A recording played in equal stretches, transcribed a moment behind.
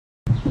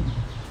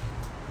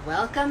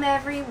Welcome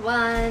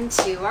everyone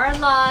to our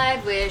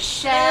live with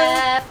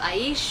Chef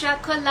Aicia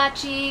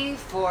Colacci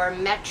for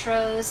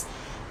Metro's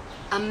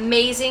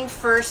amazing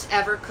first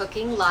ever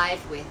cooking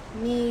live with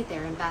me,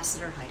 their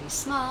ambassador Heidi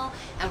Small,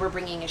 and we're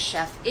bringing a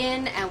chef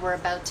in and we're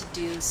about to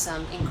do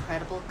some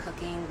incredible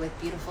cooking with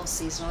beautiful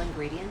seasonal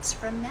ingredients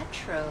from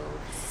Metro.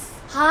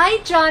 Hi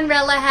John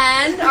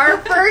Relihan, our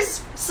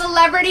first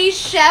celebrity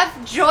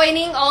chef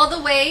joining all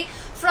the way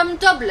from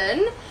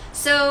Dublin.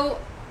 So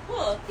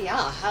cool.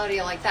 Yeah, how do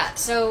you like that?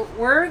 So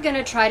we're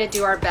gonna try to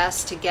do our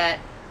best to get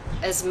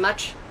as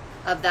much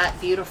of that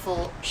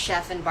beautiful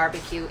chef and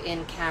barbecue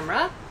in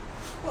camera.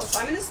 Cool, so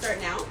I'm gonna start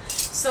now.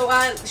 So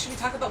should we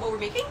talk about what we're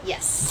making?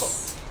 Yes.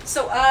 Cool.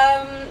 So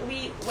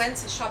we went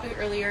shopping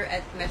earlier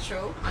at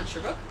Metro on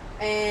Sherbrooke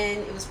and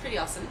it was pretty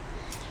awesome.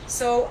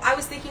 So I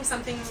was thinking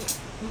something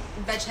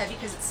veg heavy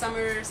because it's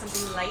summer,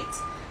 something light.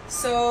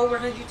 So we're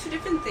gonna do two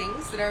different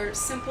things that are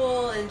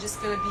simple and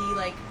just gonna be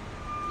like,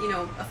 you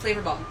know, a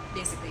flavor bomb,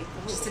 basically,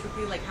 which is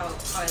typically like how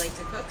I like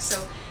to cook.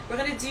 So we're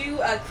gonna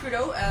do a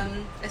crudo,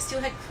 a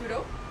steelhead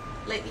crudo,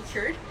 lightly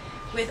cured,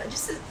 with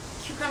just a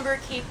cucumber,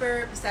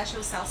 caper,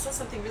 pistachio salsa,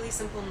 something really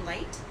simple and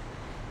light,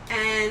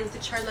 and with a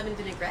charred lemon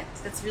vinaigrette.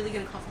 That's really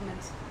gonna complement,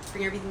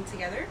 bring everything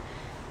together.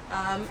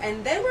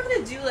 And then we're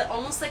gonna do like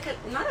almost like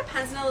a, not a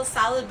panzanella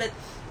salad, but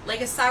like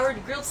a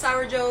grilled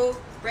sourdough,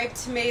 ripe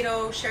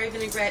tomato, sherry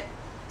vinaigrette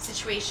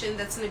situation.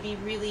 That's gonna be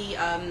really,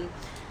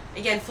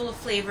 again, full of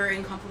flavor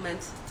and complement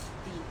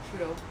the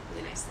crudo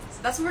really nicely.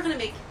 So that's what we're gonna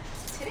make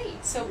today.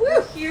 So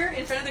we're here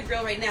in front of the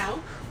grill right now.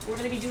 We're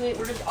gonna be doing,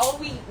 all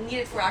we need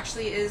it for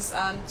actually is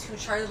 2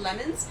 charred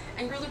lemons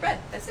and grill the bread.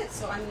 That's it.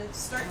 So I'm gonna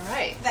start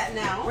that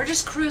now. We're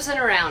just cruising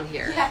around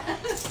here. Yeah.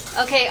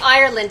 Okay,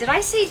 Ireland. Did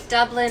I say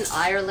Dublin,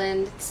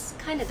 Ireland? It's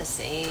kind of the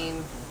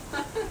same.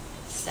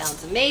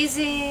 Sounds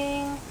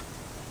amazing.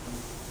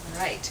 All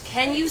right.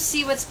 Can you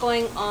see what's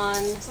going on?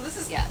 So this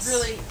is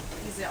really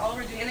easy. All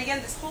we're doing, and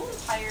again, this whole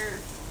entire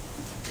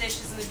dish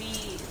is going to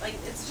be like,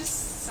 it's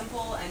just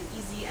simple and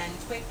easy and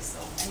quick, so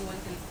anyone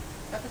can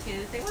replicate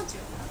it if they want to.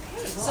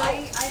 Okay. Well, so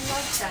I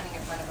love standing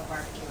in front of a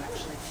barbecue.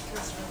 Actually, it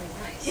feels really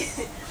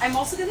nice. I'm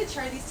also going to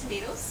char these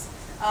tomatoes.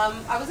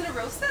 I was going to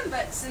roast them,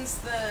 but since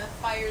the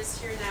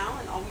fire's here now,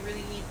 and all we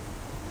really need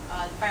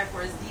the fire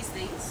for is these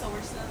things, so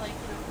we're just going to, like,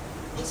 you know,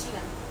 roast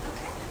them.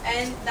 Okay.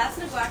 And that's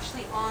going to go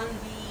actually on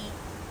the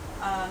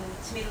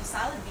tomato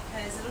salad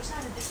because it'll just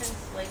have a different,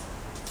 like,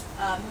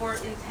 more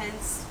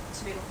intense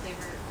tomato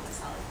flavor on the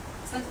salad.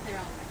 It's not to play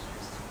around with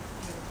textures.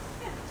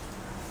 Yeah.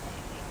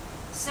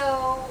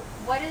 So,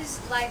 what has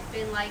life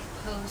been like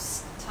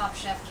post Top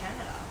Chef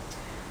Canada?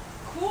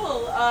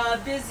 Cool.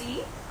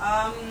 Busy.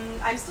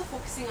 I'm still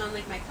focusing on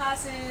like my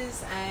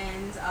classes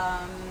and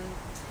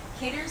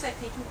caterers. I've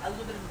taken a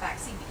little bit of a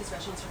backseat because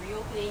restaurants are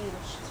reopening,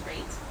 which is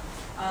great.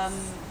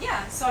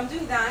 Yeah, so I'm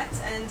doing that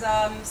and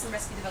some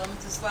recipe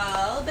development as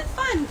well. But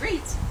fun,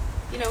 great.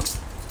 You know.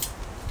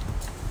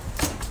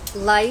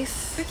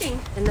 Life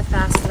cooking in the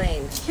fast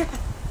lane. Yeah.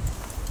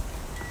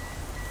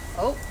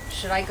 Oh,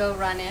 should I go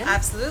run in?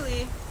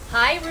 Absolutely.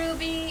 Hi,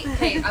 Ruby.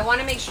 Hey, I want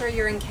to make sure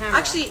you're in camera.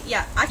 Actually,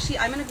 yeah. Actually,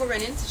 I'm gonna go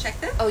run in to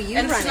check them. Oh, you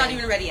and run it's not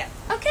even ready yet.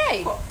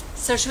 Okay. Cool.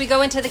 So should we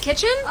go into the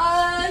kitchen?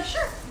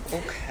 Sure.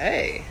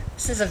 Okay.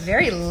 This is a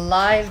very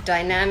live,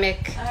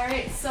 dynamic. All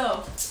right.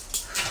 So.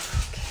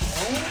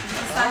 Okay.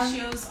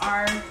 Pistachios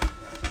are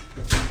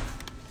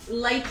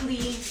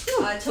lightly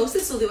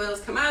toasted, so the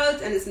oils come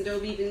out, and it'll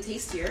be even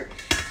tastier.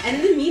 And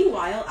in the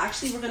meanwhile,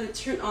 actually, we're going to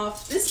turn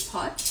off this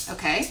pot.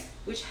 Okay.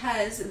 Which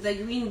has the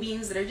green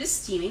beans that are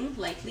just steaming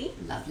lightly.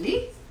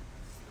 Lovely.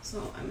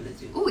 So I'm going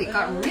to do. Oh, it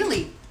got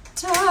really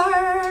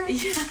dark.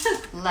 Yeah.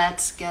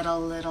 Let's get a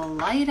little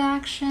light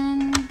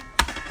action.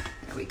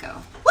 There we go.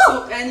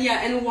 Woo! And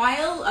yeah, and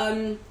while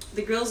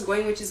the grill's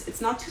going, which is,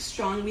 it's not too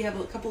strong, we have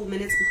a couple of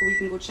minutes before we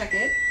can go check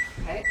it.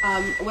 Okay.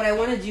 What I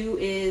want to do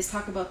is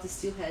talk about the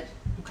steelhead.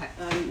 Okay.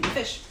 The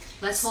fish.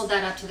 Let's hold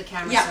that up to the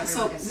camera. Yeah.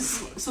 So everyone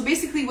gets So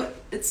basically, what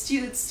it's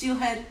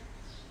steelhead,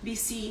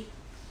 BC,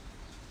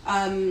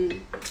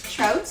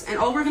 trout, and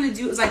all we're gonna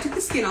do is I took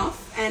the skin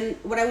off, and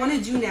what I want to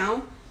do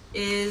now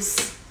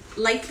is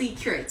lightly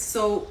cure it.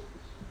 So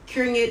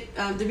curing it,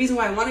 the reason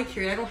why I want to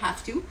cure it, I don't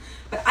have to,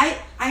 but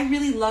I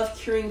really love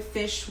curing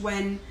fish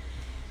when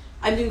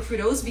I'm doing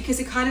crudos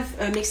because it kind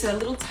of makes it a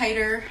little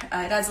tighter. It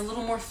adds a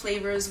little more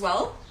flavor as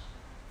well.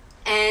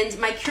 And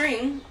my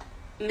curing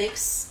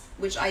mix,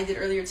 which I did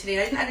earlier today,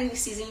 and I didn't add any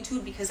seasoning to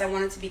it because I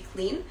want it to be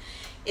clean,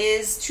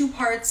 is 2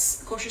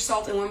 parts kosher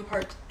salt and 1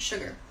 part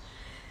sugar.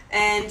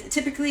 And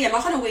typically, I'm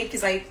not gonna wait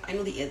because I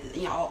know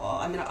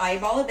I'm gonna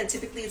eyeball it, but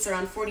typically it's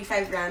around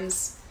 45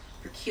 grams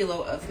per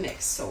kilo of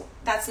mix. So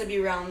that's gonna be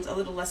around a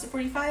little less than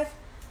 45.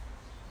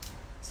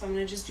 So I'm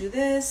gonna just do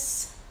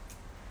this,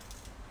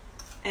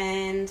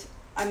 and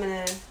I'm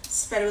gonna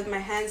spread it with my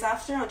hands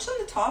after, just on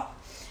the top,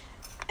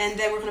 and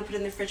then we're gonna put it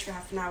in the fridge for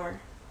half an hour,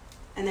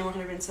 and then we're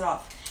gonna rinse it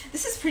off.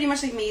 This is pretty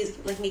much like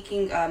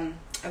making a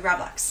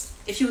gravlax.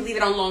 If you leave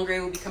it on longer, it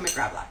will become a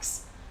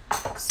gravlax.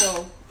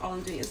 So all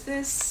I'm doing is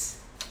this.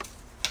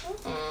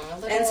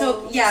 And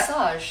so, yeah,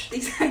 massage.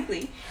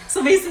 exactly.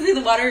 So basically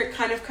the water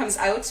kind of comes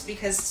out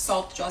because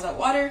salt draws out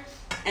water,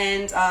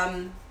 and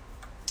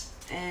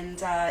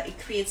it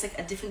creates like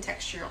a different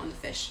texture on the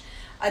fish.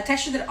 A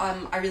texture that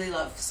I really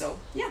love. So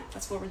yeah,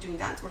 that's what we're doing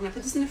that. We're gonna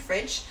put this in the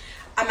fridge.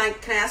 Can I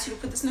ask you to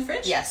put this in the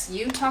fridge? Yes,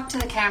 you talk to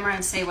the camera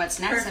and say what's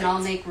next. Perfect. And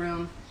I'll make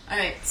room. All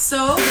right,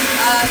 so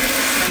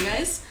sorry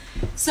guys.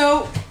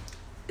 So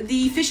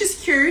the fish is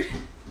cured.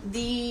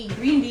 The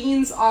green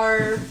beans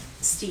are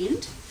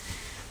steamed.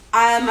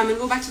 I'm gonna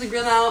go back to the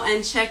grill now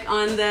and check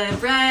on the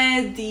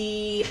bread,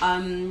 the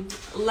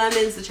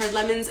lemons, the charred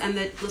lemons, and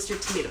the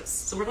blistered tomatoes.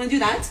 So we're gonna do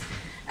that.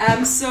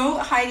 So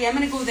Heidi, I'm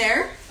gonna go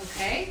there.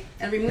 Okay.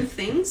 And remove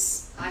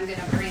things. I'm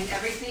gonna bring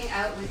everything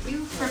out with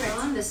you. Perfect.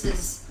 Hold on. This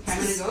is. Okay,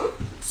 I'm gonna go.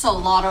 It's a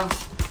lot of.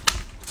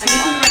 I'm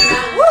making you run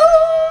around. Woo!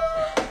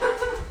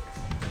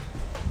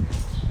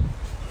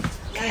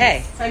 Okay.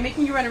 Nice. So I'm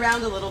making you run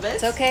around a little bit.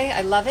 It's okay.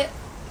 I love it.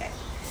 Okay.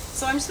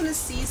 So I'm just gonna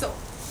see. So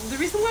the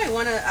reason why I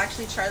want to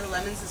actually char the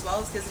lemons as well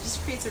is because it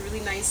just creates a really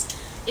nice,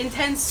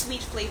 intense,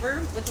 sweet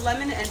flavor with the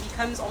lemon, and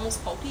becomes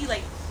almost pulpy.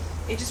 Like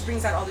it just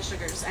brings out all the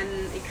sugars,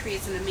 and it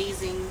creates an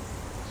amazing,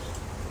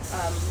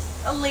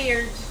 a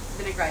layered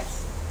vinaigrette.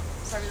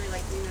 So I really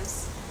like doing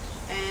this,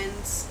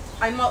 and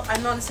I'm not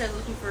necessarily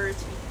looking for it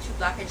to be too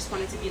black. I just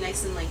want it to be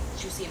nice and like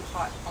juicy and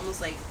hot,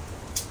 almost like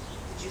the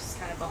juice is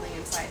kind of bubbling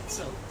inside.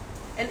 So,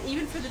 and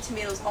even for the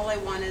tomatoes, all I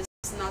want is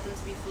not them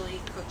to be fully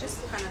cooked, just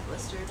kind of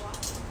blistered.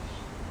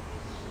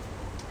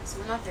 So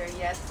we're not there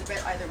yet. The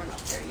bread either, we're not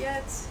there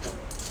yet.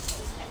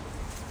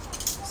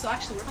 So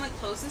actually, we're gonna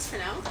close this for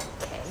now.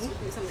 Okay. So we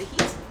can get some of the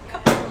heat. A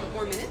couple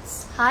more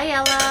minutes. Hi,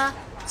 Ella.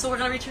 So we're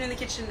gonna return in the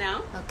kitchen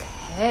now.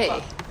 Okay.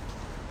 Well,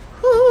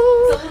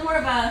 Woo. it's a little more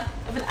of an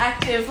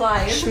active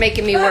live. She's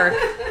making me work.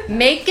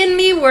 Making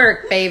me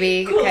work,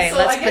 baby. Cool. Okay, So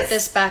let's I guess- put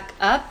this back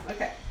up.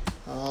 Okay.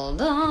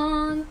 Hold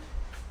on.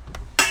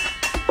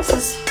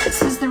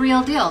 This is the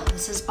real deal.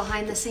 This is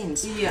behind the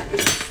scenes. Yeah.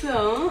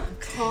 So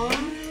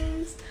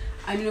Tom's.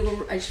 I'm gonna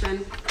go. I just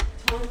ran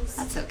Tom's.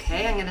 That's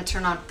okay. I'm gonna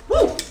turn on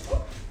a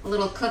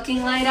little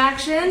cooking light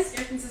action.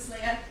 Scared Princess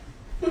Leia.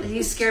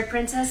 You scared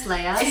Princess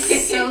Leia.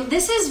 So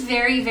this is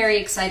very, very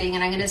exciting,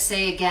 and I'm going to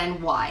say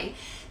again why.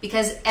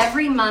 Because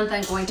every month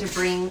I'm going to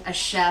bring a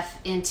chef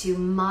into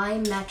my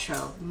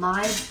metro,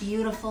 my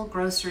beautiful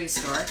grocery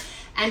store,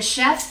 and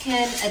chef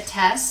can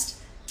attest.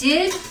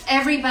 Did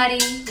everybody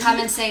come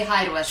and say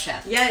hi to us,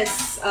 chef?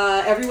 Yes,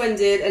 everyone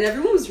did, and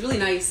everyone was really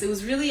nice. It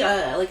was really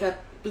like a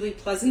really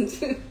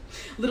pleasant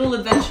little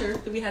adventure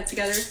that we had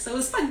together. So it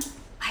was fun.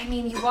 I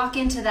mean, you walk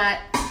into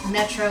that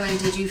metro, and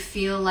did you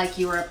feel like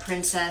you were a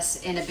princess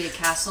in a big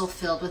castle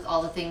filled with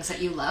all the things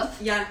that you love?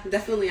 Yeah,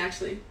 definitely,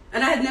 actually.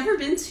 And I had never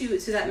been to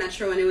that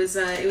metro, and it was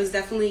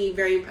definitely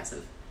very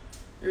impressive.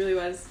 It really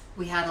was.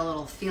 We had a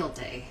little field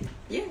day.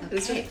 Yeah, it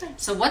was really fun.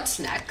 So what's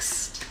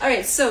next? All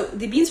right, so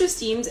the beans are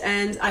steamed,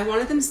 and I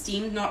wanted them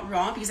steamed, not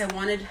raw, because I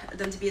wanted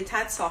them to be a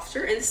tad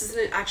softer. And this is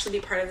going to actually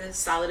be part of the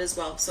salad as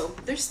well. So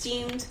they're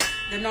steamed.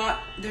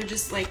 They're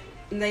just like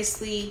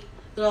nicely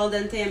al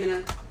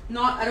dente.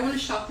 I don't want to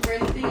shock them or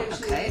anything. I'm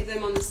just going to leave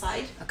them on the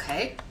side.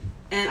 Okay.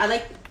 And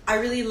I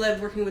really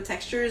love working with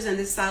textures, and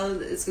this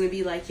salad is going to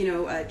be like,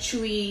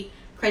 chewy,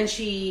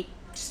 crunchy,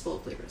 just full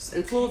of flavors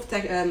and full of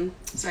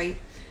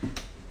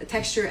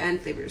texture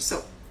and flavors.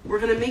 So we're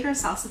going to make our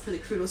salsa for the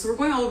crudo. So we're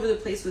going all over the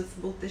place with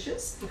both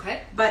dishes.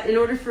 Okay. But in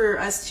order for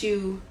us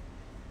to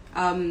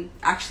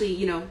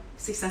actually,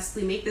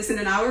 successfully make this in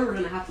an hour, we're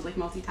going to have to like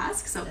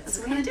multitask. So that's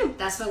what we're going to do.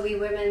 That's what we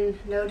women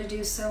know to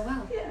do so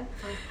well. Yeah.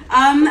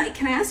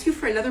 Can I ask you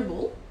for another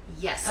bowl?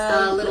 Yes.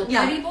 A little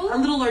pretty bowl? A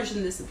little larger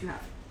than this if you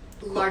have.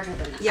 Larger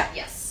than that? Yeah.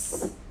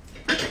 Yes.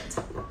 Perfect.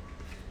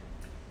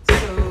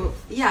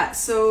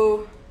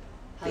 So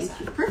thank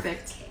you.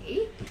 Perfect.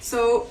 Okay.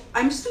 So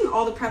I'm just doing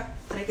all the prep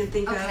that I can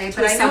think of. Okay,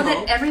 but I know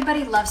that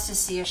everybody loves to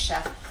see a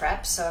chef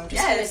prep, so I'm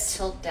just going to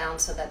tilt down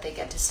so that they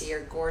get to see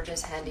your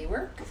gorgeous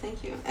handiwork.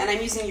 Thank you. And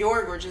I'm using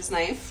your gorgeous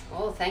knife.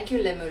 Oh, thank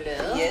you, Le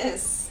Moulin.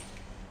 Yes.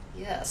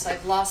 Yes,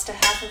 I've lost a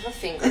half of a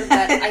finger,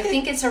 but I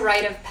think it's a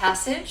rite of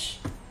passage.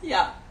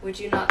 Yeah. Would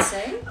you not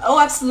say? Oh,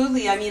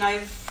 absolutely. I mean, I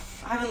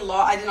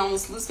didn't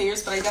almost lose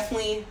fingers, but I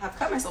definitely have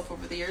cut myself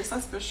over the years,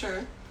 that's for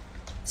sure.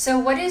 So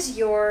what is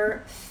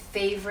your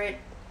favorite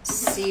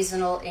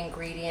seasonal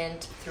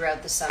ingredient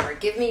throughout the summer?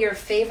 Give me your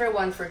favorite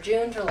one for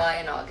June, July,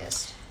 and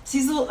August.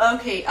 Seasonal,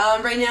 okay.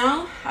 Right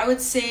now, I would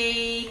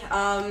say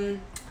I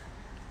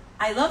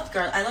love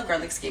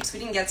garlic scapes. We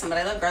didn't get some, but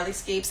I love garlic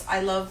scapes.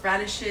 I love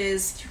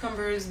radishes,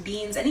 cucumbers,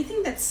 beans,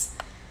 anything that's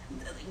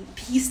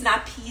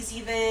snap peas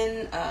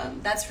even.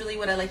 That's really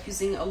what I like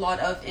using a lot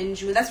of in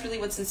June. That's really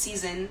what's in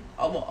season.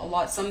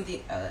 Some of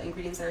the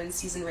ingredients that are in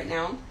season right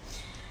now.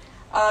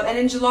 And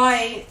in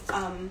July,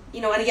 and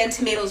again,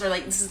 tomatoes are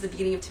like, this is the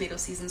beginning of tomato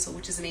season, so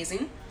which is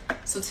amazing.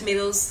 So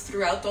tomatoes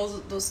throughout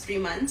those 3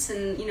 months,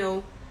 and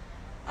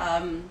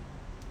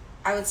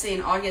I would say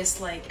in August,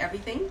 like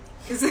everything,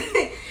 because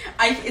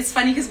it's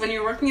funny because when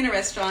you're working in a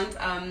restaurant,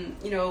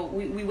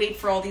 we wait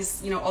for all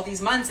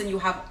these months, and you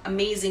have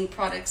amazing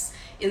products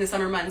in the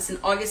summer months, in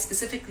August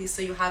specifically.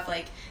 So you have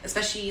like,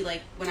 especially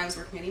like when I was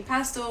working at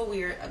Impasto,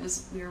 we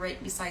were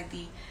right beside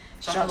the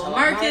Shantalo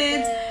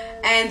market,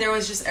 and there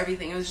was just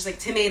everything. It was just like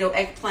tomato,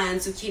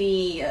 eggplant,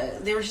 zucchini.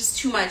 There was just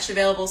too much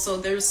available, so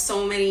there was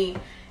so many.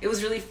 It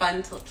was really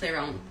fun to play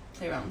around.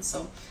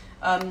 So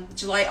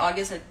July,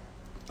 August are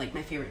like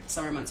my favorite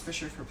summer months for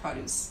sure for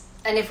produce.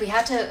 And if we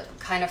had to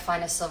kind of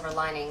find a silver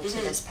lining to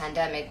this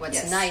pandemic,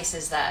 what's nice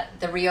is that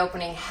the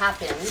reopening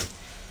happened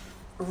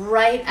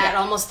right at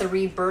almost the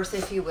rebirth,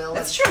 if you will,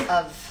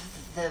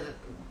 of the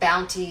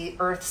bounty,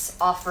 Earth's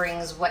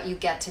offerings, what you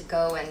get to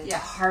go and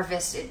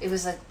harvest. It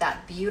was like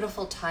that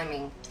beautiful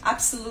timing.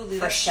 Absolutely,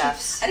 for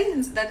chefs. True. I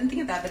didn't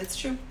think of that, but it's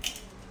true.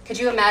 Could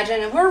you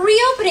imagine? We're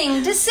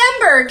reopening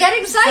December. Get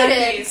excited!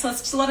 Exactly. So it's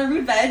just a lot of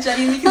root veg. I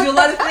mean, we can do a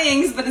lot of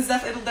things, but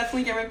it'll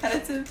definitely get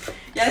repetitive.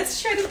 Yeah,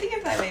 that's true. I didn't think of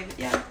it that way, but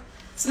yeah.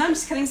 So now I'm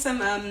just cutting some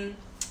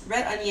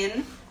red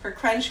onion for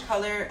crunch,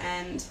 color,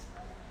 and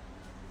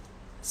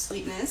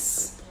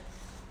sweetness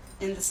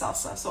in the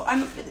salsa. So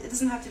it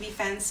doesn't have to be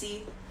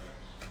fancy.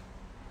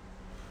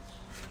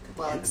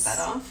 Well,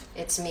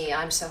 it's me.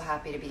 I'm so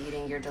happy to be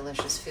eating your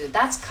delicious food.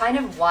 That's kind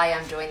of why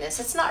I'm doing this.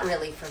 It's not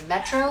really for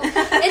Metro.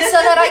 It's so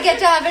that I get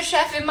to have a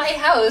chef in my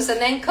house and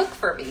then cook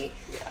for me.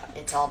 Yeah.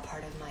 It's all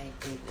part of my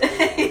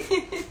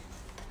the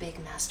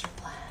big master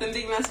plan. The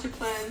big master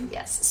plan.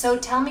 Yes. So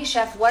tell me,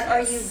 Chef, what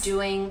are you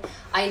doing?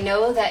 I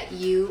know that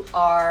you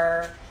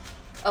are...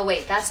 Oh,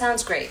 wait, that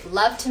sounds great.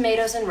 Love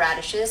tomatoes and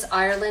radishes.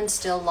 Ireland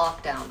still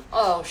locked down.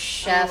 Oh,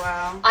 Chef. Oh,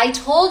 wow. I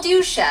told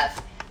you,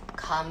 Chef.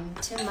 Come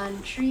to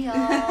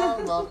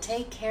Montreal. We'll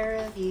take care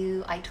of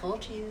you. I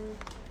told you.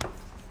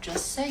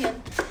 Just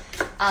saying.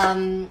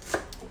 I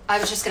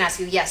was just going to ask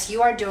you, yes,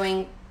 you are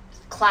doing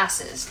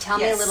classes. Tell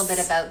me a little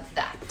bit about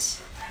that.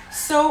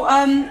 So,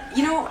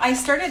 I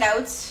started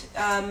out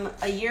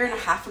a year and a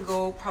half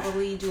ago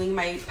probably doing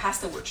my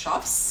pasta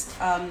workshops.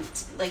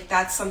 Like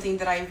that's something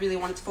that I really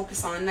wanted to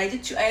focus on. And I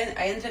did I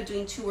ended up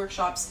doing 2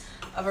 workshops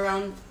of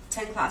around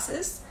 10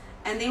 classes.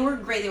 And they were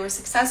great. They were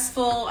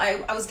successful.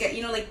 I was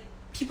getting,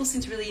 people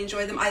seem to really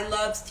enjoy them. I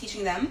loved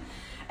teaching them.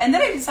 And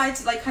then I decided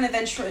to like kind of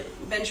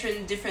venture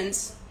in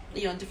different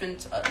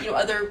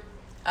other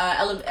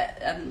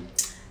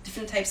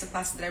different types of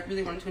classes that I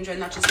really wanted to enjoy,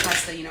 not just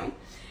pasta,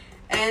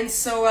 And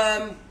so,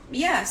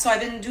 so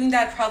I've been doing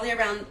that probably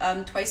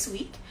around twice a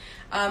week.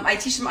 I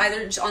teach them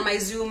either on my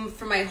Zoom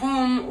from my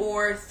home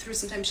or through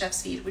sometimes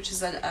Chef's Feed, which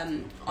is a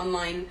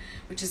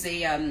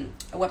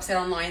website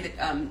online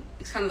that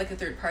it's kind of like a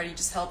third party,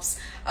 just helps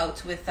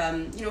out with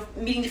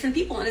meeting different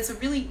people, and it's a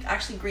really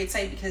actually great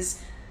site because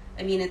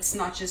it's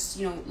not just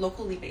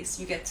locally based.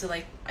 You get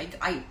to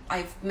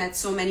I've met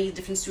so many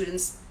different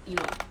students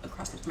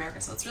across North America,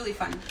 so it's really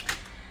fun.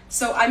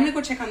 So I'm gonna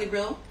go check on the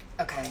grill.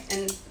 Okay.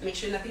 And make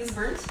sure nothing is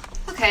burnt.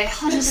 Okay,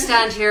 I'll just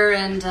stand here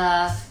and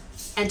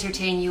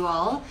entertain you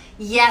all.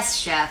 Yes,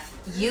 Chef,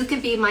 you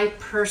could be my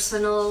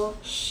personal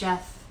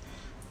chef.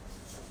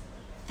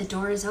 The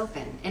door is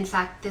open. In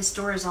fact, this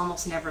door is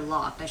almost never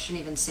locked. I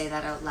shouldn't even say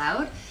that out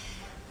loud.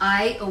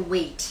 I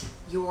await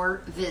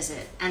your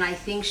visit, and I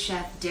think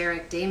Chef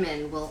Derek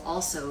Damon will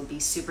also be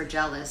super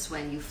jealous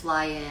when you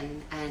fly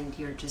in and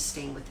you're just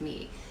staying with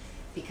me,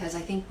 because I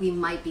think we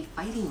might be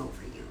fighting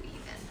over you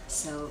even.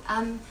 So,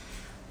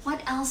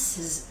 what else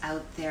is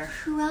out there?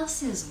 Who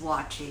else is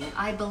watching?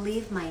 I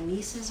believe my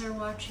nieces are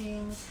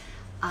watching.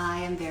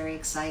 I am very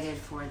excited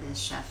for this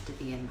chef to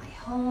be in my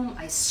home.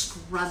 I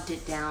scrubbed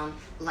it down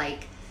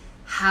like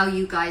how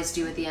you guys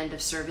do at the end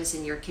of service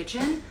in your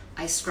kitchen.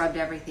 I scrubbed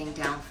everything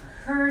down for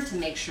her to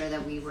make sure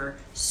that we were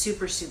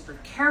super, super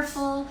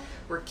careful.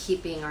 We're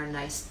keeping our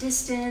nice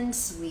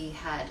distance. We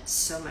had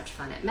so much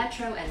fun at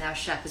Metro, and now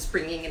Chef is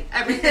bringing in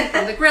everything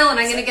from the grill, and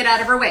I'm gonna get out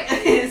of her way.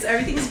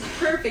 Everything's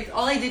perfect.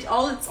 I'm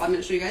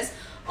gonna show you guys.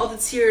 All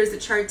that's here is the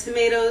charred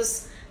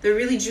tomatoes. They're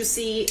really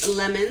juicy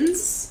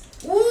lemons.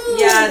 Ooh,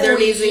 yeah, they're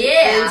amazing.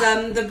 Yeah.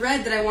 And the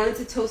bread that I wanted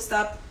to toast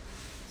up,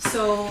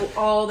 so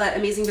all that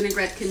amazing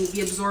vinaigrette can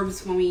be absorbed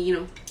when we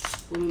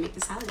make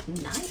the salad.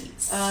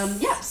 Nice.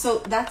 So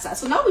that's that.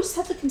 So now we just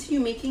have to continue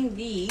making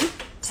the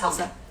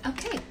salsa.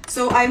 Okay.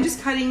 So I'm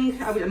just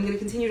cutting, I'm going to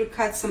continue to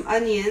cut some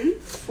onion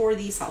for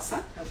the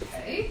salsa.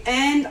 Okay.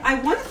 And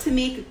I wanted to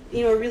make,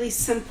 a really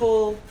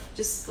simple,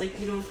 just like,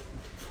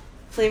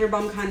 flavor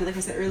bomb kind of, like I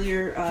said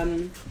earlier,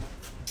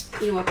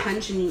 a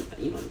punch and,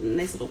 a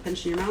nice little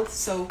punch in your mouth.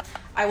 So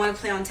I want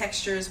to play on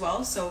texture as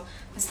well. So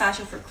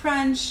pistachio for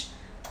crunch,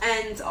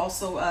 and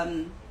also,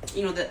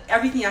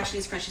 everything actually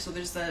is crunchy. So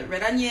there's the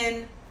red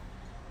onion,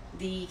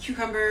 the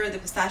cucumber, the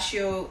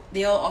pistachio.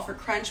 They all offer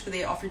crunch, but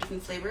they offer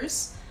different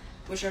flavors,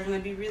 which are going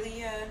to be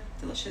really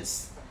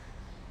delicious.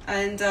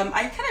 And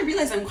I kind of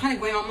realized I'm kind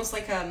of going almost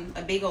like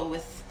a bagel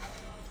with,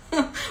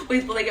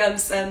 with like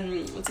what's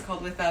it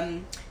called, with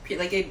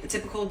like a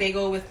typical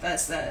bagel with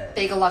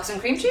bagel lox and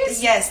cream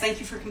cheese. Yes, thank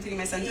you for completing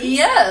my sentence.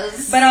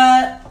 Yes,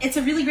 but it's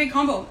a really great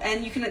combo,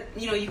 and you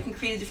can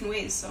create it different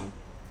ways. So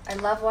I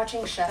love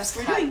watching chefs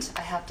cut.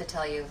 I have to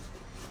tell you,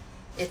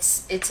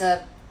 it's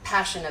a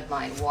passion of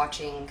mine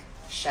watching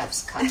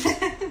chefs cut.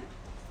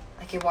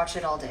 I could watch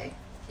it all day.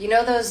 You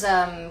know those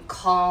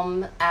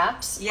Calm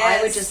apps? Yes.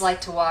 I would just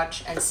like to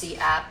watch and see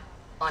app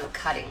on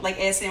cutting. Like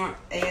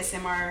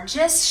ASMR.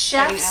 Just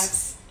cutting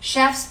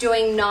chefs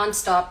doing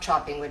non-stop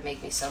chopping would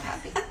make me so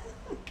happy.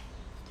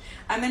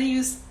 I'm gonna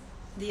use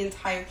the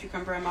entire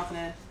cucumber. I'm not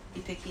gonna be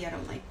picky. I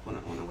don't like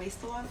want to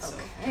waste a lot. So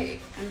Okay.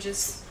 I'm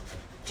just.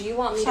 Do you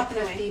want me to Chopping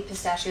put away. the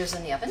pistachios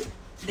in the oven?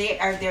 They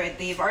are there.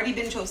 They've already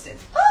been toasted.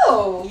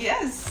 Oh!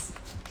 Yes.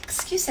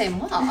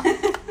 Excusez-moi.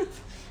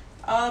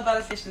 All about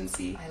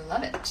efficiency. I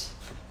love it.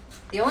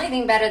 The only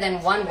thing better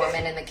than one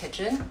woman in the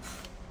kitchen.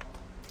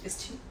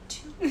 It's two.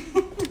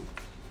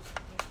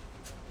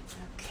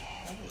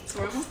 Okay. So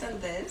we're almost done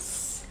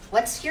this.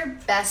 What's your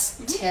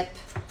best tip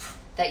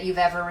that you've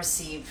ever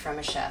received from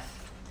a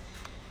chef?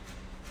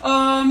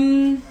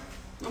 Oh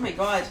my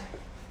god.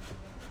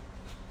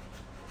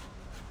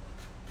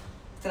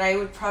 That I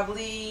would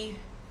probably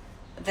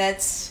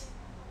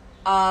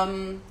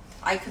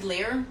I could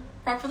layer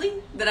properly,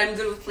 that I'm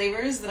good with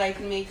flavors, that I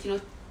can make,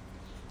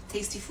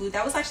 tasty food.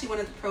 That was actually one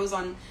of the pros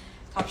on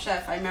Top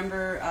Chef. I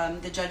remember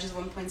the judges at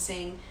one point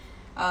saying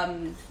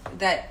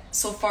that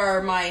so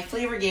far my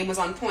flavor game was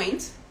on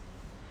point.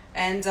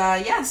 And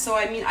yeah, so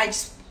I mean, I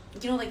just,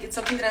 it's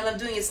something that I love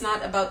doing. It's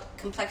not about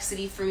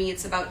complexity for me.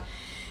 It's about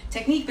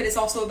technique, but it's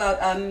also about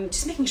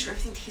just making sure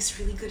everything tastes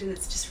really good, and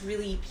it's just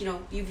really,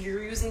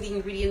 you're using the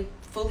ingredient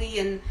fully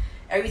and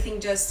everything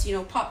just,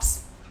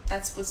 pops.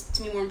 That's what's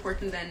to me more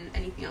important than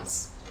anything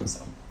else.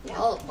 So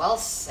yeah. Well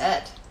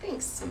said.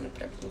 Thanks. So I'm gonna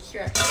put everything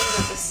here.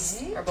 Actually, this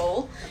is our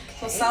bowl.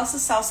 Okay. So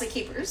salsa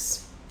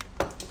capers.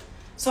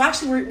 So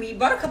actually, we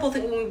bought a couple of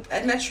things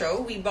at Metro.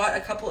 We bought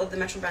a couple of the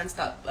Metro brand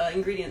stuff,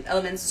 ingredient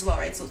elements as well,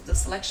 right? So the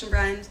Selection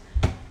brand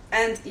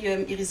and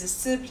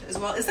Irresistible as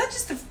well. Is that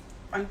just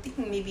I'm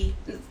thinking maybe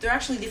they're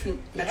actually different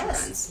Metro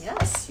brands.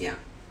 Yes. Yeah,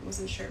 I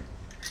wasn't sure.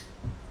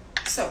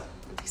 So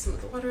I'll take some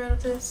of the water out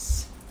of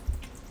this,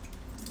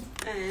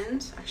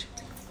 and actually I'll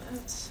take all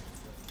that.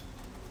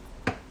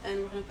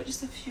 And we're gonna put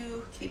just a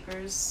few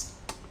capers,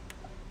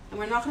 and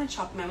we're not gonna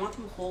chop them. I want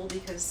them whole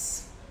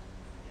because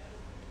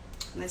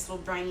nice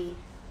little briny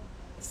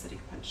acidic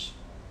punch.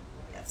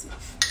 Yeah, that's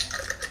enough.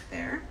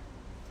 There.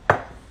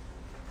 Right,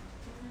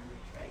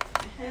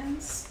 my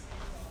hands.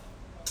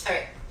 All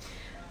right.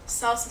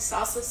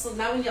 Salsa. So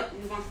now we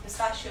want the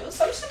pistachios.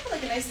 So I'm just gonna put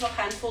like a nice little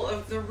handful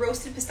of the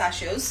roasted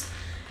pistachios.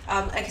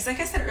 Because like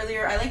I said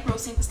earlier, I like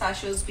roasting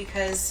pistachios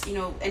because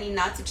any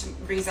nuts, it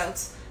just brings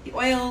out the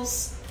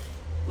oils,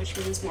 which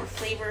means more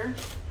flavor,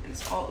 and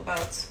it's all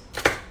about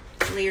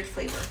layered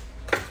flavor.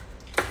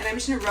 And I'm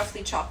just gonna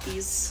roughly chop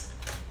these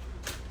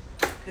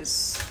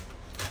because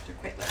they're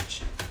quite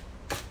large.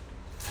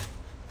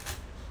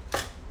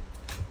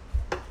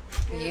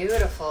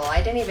 Beautiful.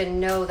 I didn't even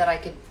know that I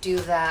could do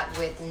that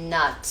with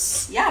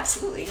nuts. Yeah,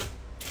 absolutely.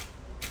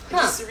 It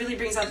just really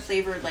brings out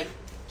flavor like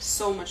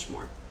so much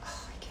more.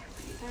 Oh, I can't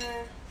Put it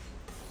there.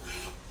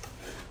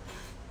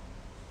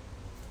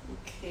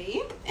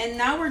 Okay, and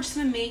now we're just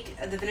gonna make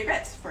the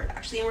vinaigrette for it.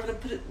 Actually, and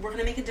we're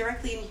gonna make it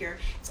directly in here.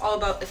 It's all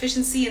about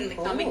efficiency and like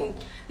not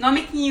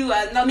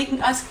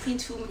making us clean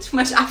too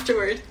much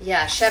afterward.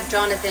 Yeah, Chef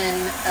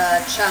Jonathan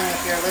Chung,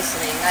 if you're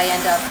listening, I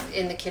end up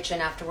in the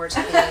kitchen afterwards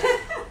cleaning.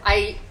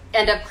 I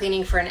end up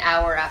cleaning for an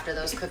hour after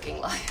those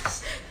cooking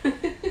lives.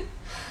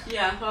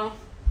 Yeah, well,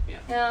 yeah.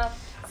 Yeah.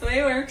 So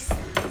it works.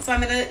 So I'm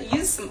gonna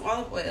use some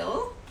olive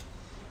oil,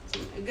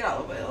 some good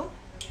olive oil,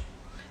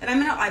 and I'm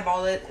gonna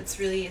eyeball it. It's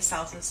really a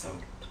salsa, so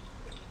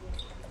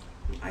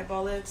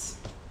eyeball it. It's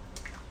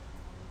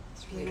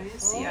really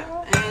nice.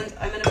 Yeah, and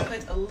I'm gonna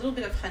put a little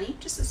bit of honey,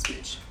 just a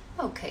smidge.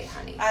 Okay,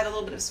 honey. Add a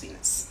little bit of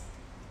sweetness,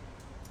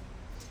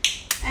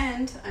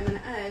 and I'm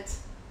gonna add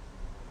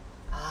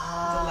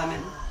the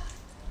lemon.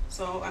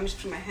 So I'm just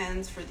putting my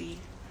hands for the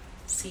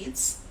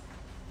seeds.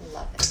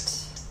 Love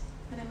it.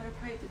 And I'm gonna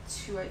probably put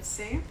 2, I'd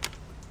say.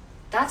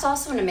 That's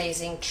also an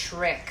amazing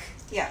trick.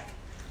 Yeah.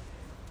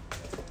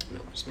 I'm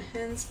gonna wash my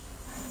hands.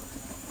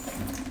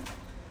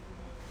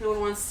 No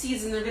one wants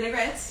seeds in their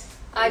vinaigrette.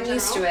 I'm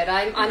used to it.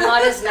 I'm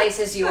not as nice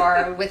as you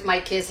are with my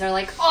kids. They're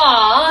like,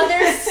 "Aw,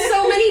 there's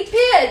so many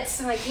pits."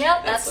 I'm like,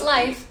 "Yep, that's so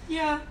life." Funny.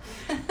 Yeah,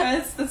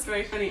 that's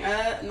very funny.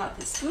 Not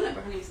this spoon. I'm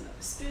gonna use another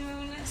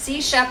spoon.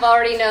 See, Chef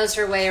already knows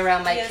her way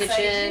around my Yes,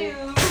 kitchen.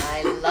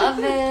 I I love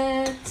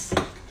it.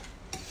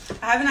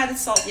 I haven't added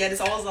salt yet.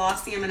 It's always the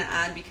last thing I'm gonna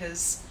add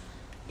because,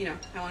 I don't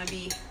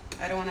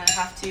want to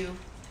have to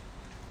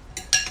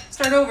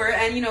start over.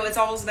 And it's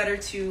always better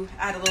to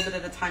add a little bit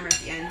at a time or at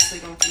the end so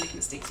you don't have to make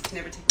mistakes. You can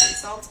never take away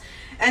salt.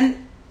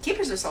 And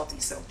capers are salty,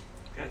 so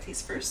gotta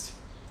taste first.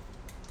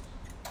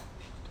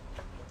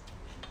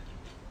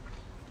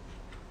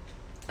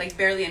 Like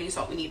barely any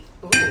salt we need.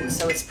 Ooh,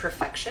 so it's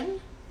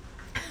perfection?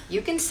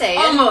 You can say it.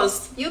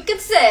 Almost. You can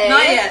say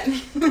Not it.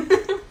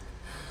 yet.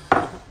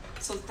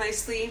 So it's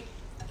nicely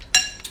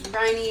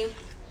briny.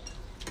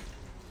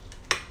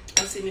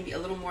 I'll say maybe a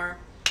little more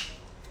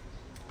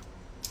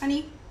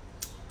honey.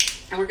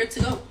 And we're good to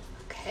go.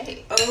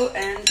 Okay. Oh,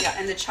 and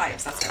the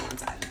chives. That's what I want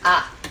to add.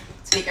 Ah.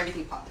 To make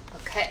everything pop.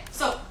 Okay.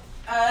 So,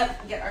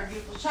 get our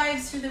beautiful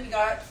chives here that we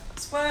got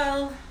as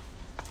well.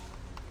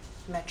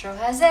 Metro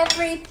has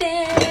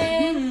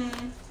everything.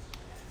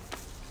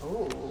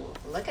 Ooh,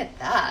 look at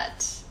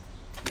that.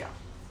 Yeah.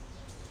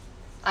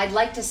 I'd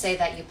like to say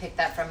that you picked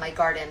that from my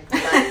garden,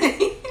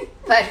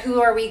 but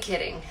who are we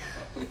kidding?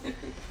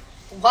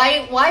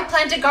 Why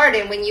plant a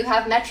garden when you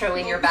have Metro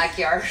in your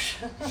backyard?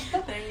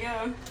 There you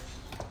go.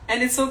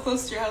 And it's so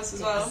close to your house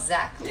as well.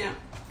 Exactly. Yeah.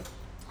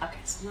 Okay,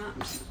 so now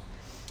I'm just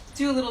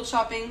do a little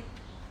chopping.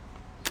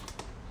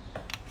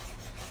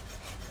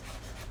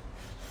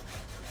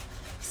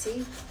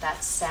 See,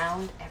 that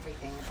sound,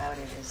 everything about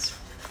it is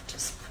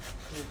just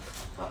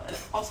beautiful. Well, it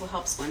also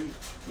helps when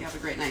you have a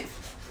great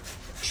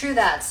knife. True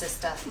that,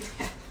 sister.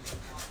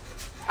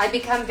 I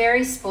become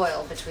very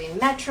spoiled between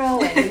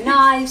Metro and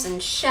knives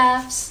and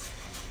chefs.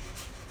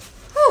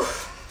 Whew.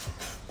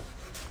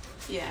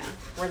 Yeah.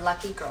 We're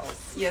lucky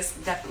girls. Yes,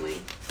 definitely.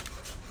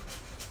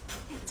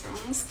 Okay, so we're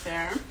almost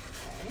there.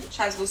 Okay.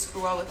 Chives go super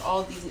well with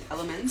all these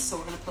elements, so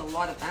we're going to put a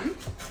lot of them.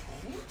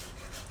 Okay.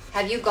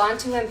 Have you gone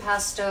to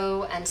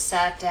Impasto and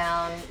sat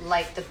down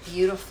like the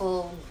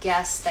beautiful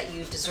guest that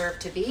you deserve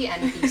to be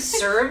and be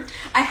served?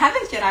 I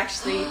haven't yet,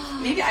 actually.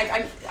 Maybe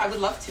I would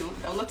love to.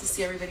 I would love to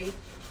see everybody.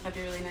 That'd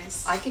be really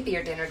nice. I could be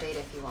your dinner date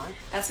if you want.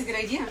 That's a good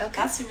idea. Okay.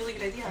 That's a really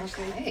good idea,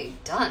 actually. Okay,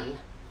 done.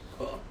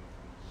 Cool.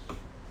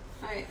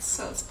 Alright,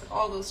 so let's put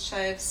all those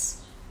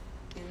chives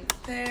in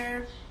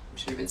there. I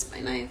should rinse my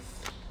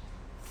knife.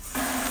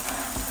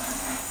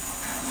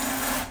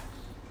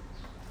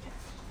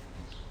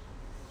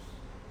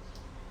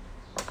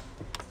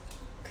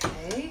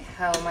 Okay,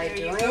 how am I There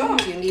you doing? go.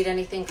 Do you need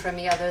anything from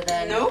me other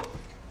than Nope.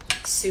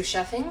 sous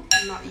chefing?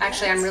 Not yet.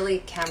 Actually, I'm really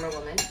camera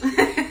woman.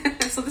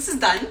 So this is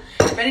done.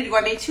 Ready to go.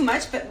 I made too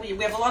much, but we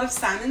have a lot of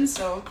salmon,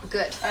 so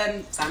Good.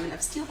 salmon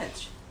of steelhead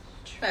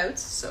trout,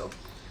 so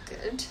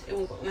Good.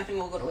 nothing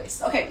will go to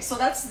waste. Okay, so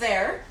that's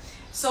there.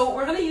 So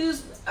we're gonna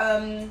use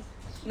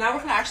now we're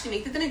gonna actually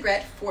make the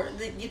vinaigrette for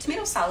the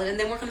tomato salad, and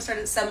then we're gonna start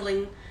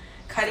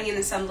cutting and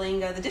assembling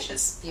the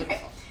dishes. Beautiful.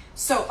 Okay.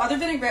 So other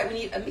vinaigrette, we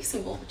need a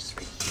mixing bowl, which is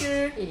right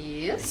here.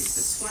 Yes. Use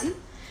this one,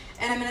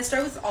 and I'm gonna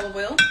start with olive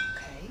oil.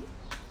 Okay.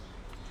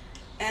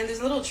 And there's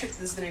a little trick to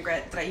this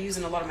vinaigrette that I use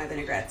in a lot of my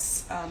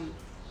vinaigrettes.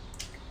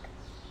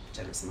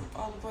 Generous amount of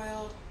olive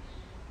oil.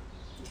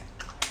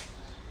 Okay.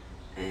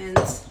 And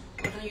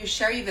we're going to use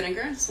sherry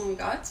vinegar. That's the one we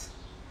got.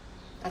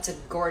 That's a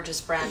gorgeous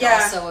brand,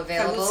 Yeah. also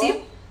available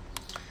Camusi.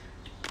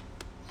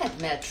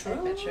 at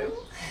Metro. Metro.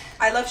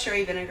 I love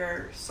sherry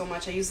vinegar so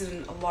much. I use it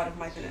in a lot of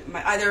my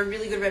either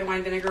really good red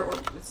wine vinegar or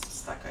it's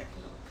stuck. I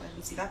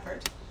didn't see that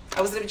part.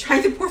 I was going to be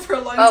trying to pour for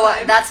a long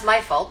time. That's my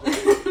fault.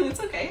 It's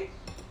okay.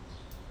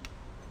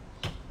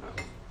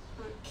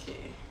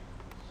 Okay.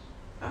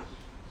 Oh.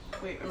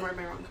 Wait, am I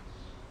wrong?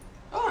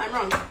 Oh, I'm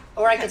wrong.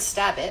 Or I could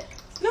stab it.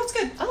 No, it's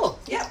good. Oh.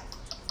 Yeah.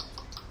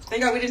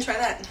 Thank God we didn't try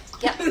that.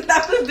 Yep.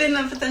 That would have been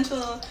a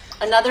potential.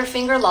 Another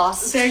finger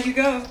lost. There you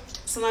go.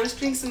 So now I'm just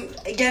putting some,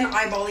 again,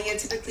 eyeballing it.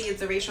 Typically,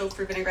 the ratio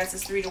for vinaigrettes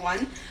is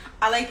 3-to-1.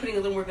 I like putting a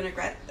little more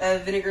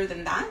vinegar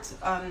than that.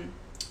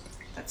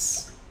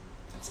 That's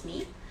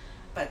me.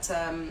 But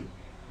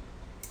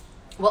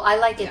Well, I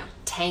like it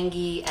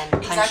tangy and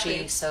punchy,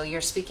 Exactly. so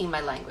you're speaking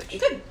my language.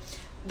 good.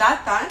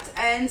 That,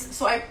 and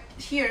so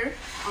here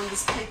on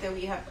this plate that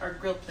we have, our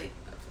grilled plate,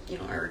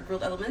 our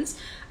grilled elements,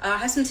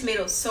 has some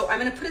tomatoes. So I'm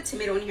gonna put a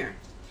tomato in here,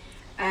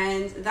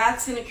 and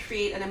that's gonna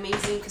create an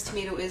amazing, because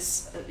tomato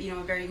is a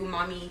very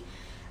umami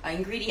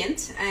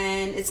ingredient,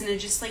 and it's gonna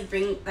just like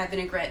bring that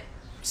vinaigrette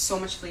so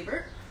much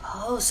flavor.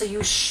 Oh, so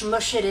you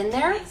smush it in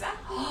there?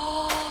 Exactly.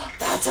 Oh,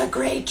 that's a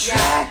great trick.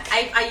 Yeah,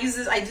 I use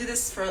this. I do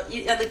this for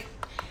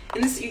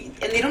and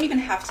they don't even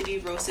have to be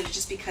roasted,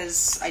 just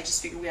because I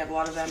just figure we have a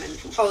lot of them, and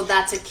Oh,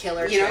 that's a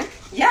killer trick.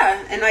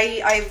 Yeah, and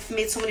I've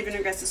made so many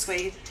vinaigrettes this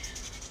way.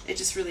 It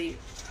just really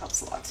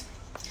helps a lot.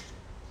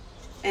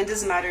 And it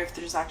doesn't matter if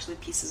there's actually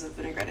pieces of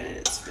vinaigrette in it.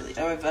 It's really,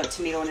 or a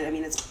tomato in it. I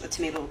mean, it's a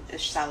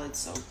tomato-ish salad,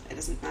 so it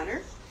doesn't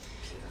matter.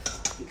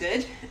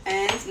 Good.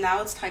 And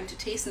now it's time to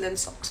taste, and then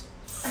salt.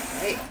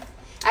 Okay.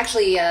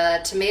 Actually,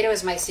 tomato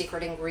is my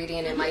secret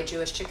ingredient in my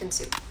Jewish chicken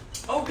soup.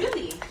 Oh,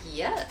 really?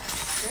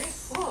 Yes. Very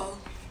cool.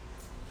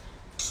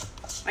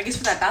 I guess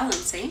for that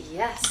balance, eh?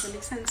 Yes. That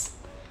makes sense.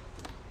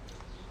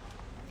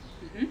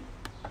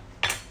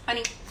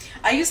 Honey.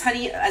 I use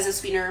honey as a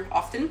sweetener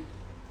often.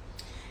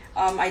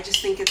 I just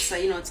think it's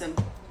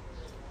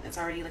it's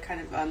already like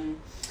kind of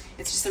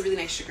it's just a really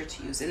nice sugar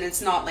to use, and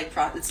it's not like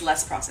it's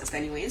less processed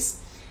anyways.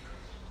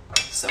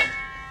 So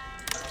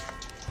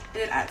and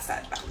it adds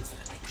that balance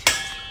that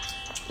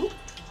I like. Ooh.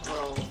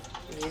 Little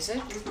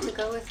music to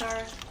go with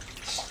our.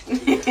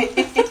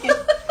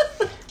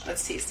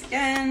 Let's taste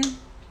again.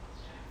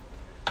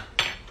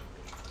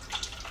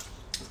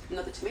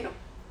 Another tomato.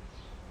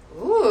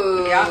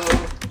 Ooh. Yeah.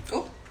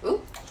 Oh.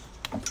 Ooh.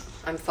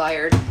 I'm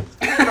fired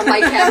from my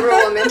camera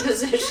woman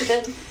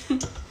position.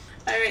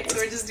 All right, so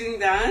we're just doing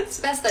that. It's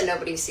best that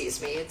nobody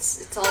sees me.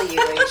 It's all you,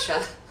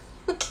 Aicia.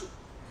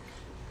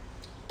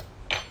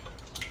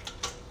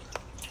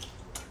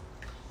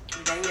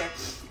 There.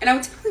 And I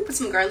would typically put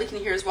some garlic in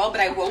here as well, but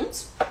I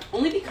won't.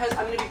 Only because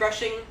I'm going to be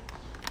brushing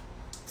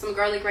some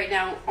garlic right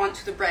now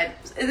onto the bread.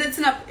 It's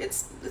enough.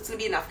 It's gonna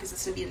be enough because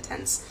it's gonna be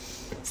intense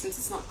since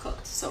it's not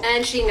cooked. So.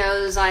 And she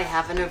knows I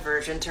have an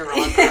aversion to raw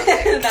garlic.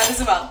 That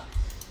as well.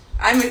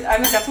 I'm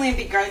definitely a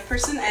big garlic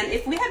person, and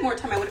if we had more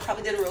time, I would have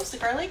probably done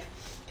roasted garlic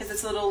because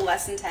it's a little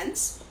less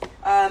intense.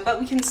 But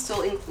we can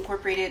still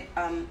incorporate it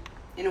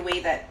in a way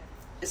that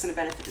is going to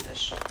benefit the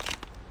dish. So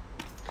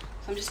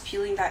I'm just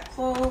peeling that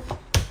clove,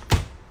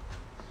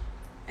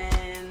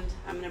 and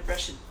I'm going to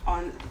brush it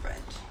on the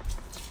bread.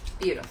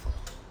 Beautiful.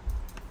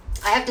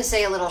 I have to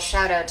say a little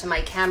shout out to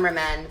my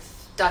cameraman,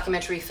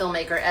 documentary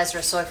filmmaker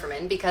Ezra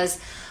Soiferman, because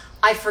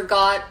I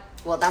forgot.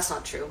 Well, that's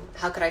not true.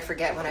 How could I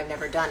forget when I've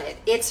never done it?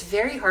 It's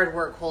very hard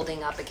work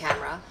holding up a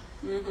camera.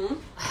 Mm-hmm.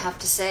 I have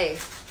to say,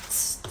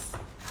 it's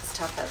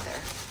tough out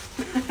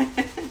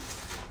there.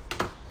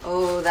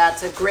 Oh,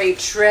 that's a great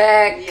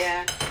trick.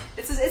 Yeah,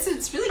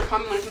 it's really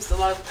common when it comes to a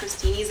lot of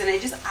crostinis, and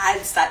it just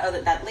adds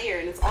that layer,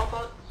 and it's all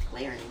about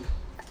layering.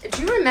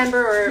 Do you remember,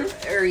 or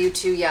are you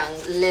too young,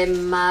 Les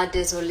Mas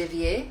des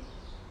Oliviers?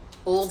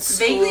 Old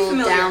school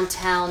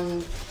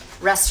downtown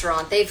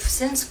restaurant. They've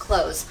since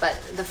closed, but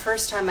the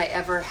first time I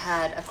ever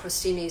had a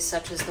crostini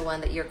such as the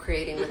one that you're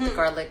creating with the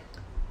garlic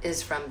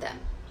is from them.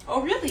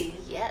 Oh, really?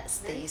 Yes,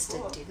 they used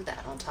to do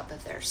that on top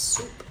of their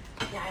soup.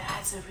 Yeah, it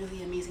adds a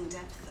really amazing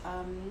depth.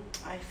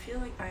 I feel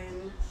like I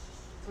am...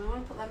 Do I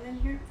want to put lemon in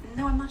here?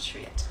 No, I'm not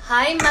sure yet.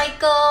 Hi,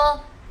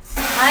 Michael.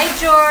 Hi,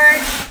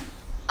 George.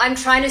 I'm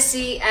trying to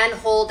see and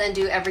hold and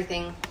do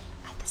everything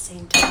at the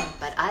same time,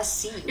 but I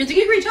see you. You're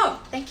doing a great job.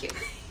 Thank you.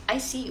 I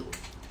see you.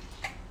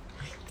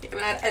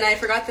 And I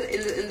forgot that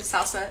in the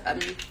salsa,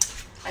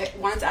 I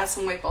wanted to add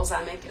some white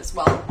balsamic as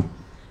well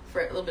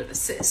for a little bit of a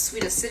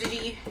sweet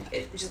acidity.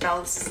 It just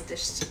balances the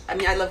dish. I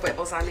mean, I love white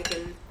balsamic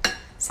in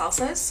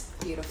salsas.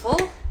 Beautiful.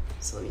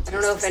 So let me I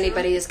don't know if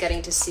anybody is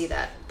getting to see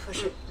that.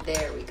 Push it.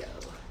 There we go.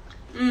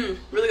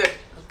 Really good.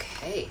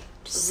 Okay.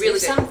 Just really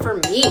save some for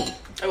me.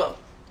 I will.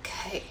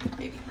 Okay.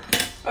 Maybe.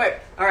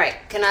 All right.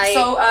 Can I?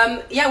 So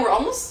yeah, we're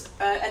almost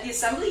at the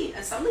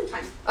assembling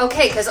time.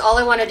 Okay, because all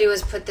I want to do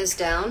is put this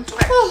down.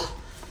 Okay. Oh.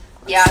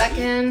 Yeah.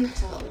 Second.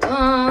 Hold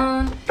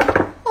on.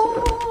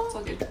 Oh. It's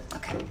all good.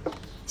 Okay.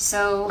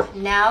 So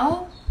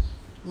now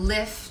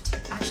lift.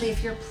 Actually,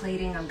 if you're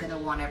plating, I'm gonna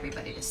want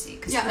everybody to see.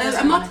 Yeah,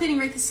 I'm not plating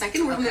right this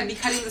second. We're gonna be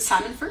cutting the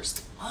salmon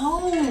first.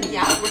 Oh.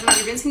 Yeah, we're gonna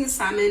be rinsing the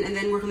salmon, and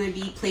then we're gonna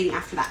be plating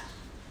after that.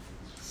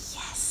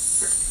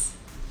 Yes.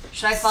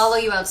 Should I follow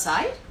you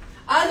outside?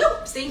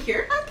 No, staying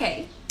here.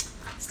 Okay.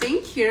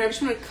 Staying here. I'm just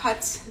gonna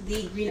cut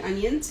the green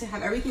onion to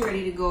have everything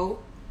ready to go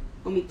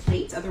when we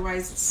plate.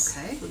 Otherwise, it's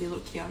it'll be a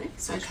little chaotic.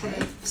 So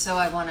So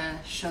I want to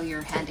show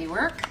your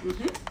handiwork.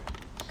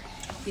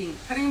 The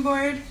cutting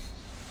board.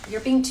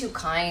 You're being too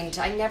kind.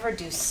 I never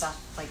do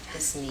stuff like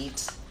this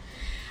neat.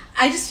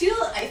 I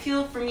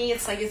feel for me,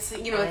 it's like it's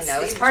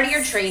it's part of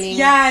your training.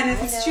 Yeah, and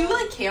it's too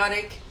like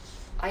chaotic.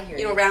 I hear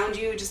you. Around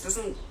you, it just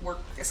doesn't work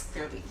as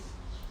clearly.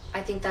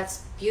 I think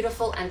that's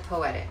beautiful and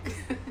poetic.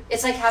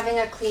 It's like having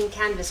a clean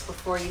canvas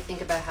before you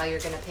think about how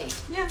you're going to paint.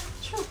 Yeah,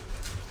 true.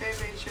 Very,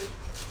 very true.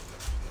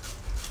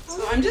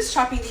 So I'm just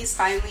chopping these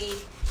finely,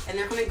 and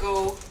they're going to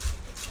go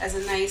as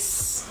a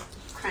nice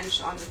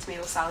crunch on the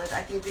tomato salad.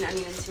 I think green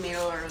onion and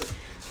tomato or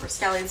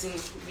scallions and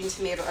green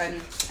tomato and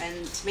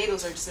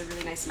tomatoes are just a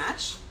really nice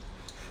match.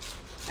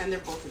 And they're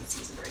both in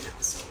season right now,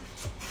 so.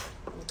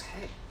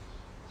 Okay.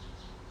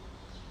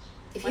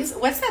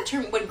 What's that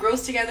term? What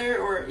grows together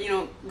or,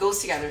 goes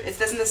together? It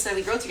doesn't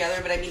necessarily grow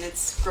together, but I mean,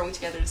 it's growing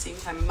together at the same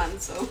time of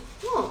month, so.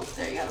 Oh.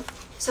 There you go.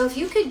 So if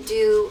you could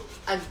do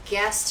a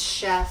guest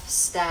chef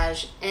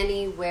stage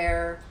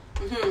anywhere,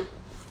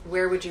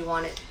 where would you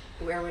want it?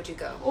 Where would you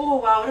go? Oh,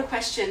 wow, what a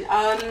question.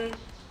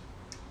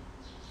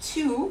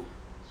 Two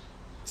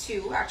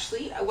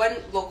actually. One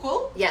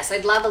local. Yes,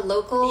 I'd love a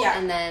local, Yeah.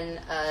 and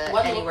then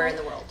anywhere in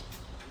the world.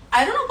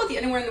 I don't know about the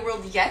anywhere in the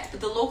world yet, but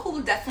the local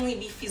would definitely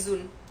be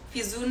Fizun.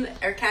 Fizun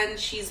Erkan,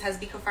 she's has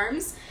Bika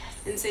Farms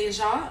in Saint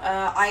Jean.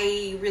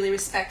 I really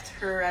respect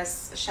her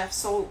as a chef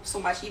so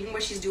much. Even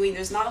what she's doing,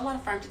 there's not a lot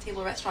of farm to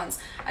table restaurants.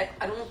 I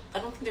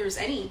don't think there's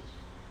any.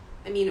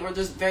 I mean, or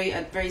there's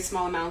a very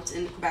small amount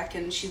in Quebec,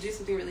 and she's doing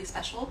something really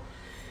special.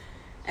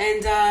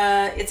 And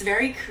it's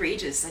very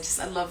courageous.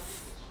 I love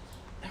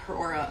her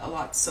aura a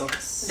lot. So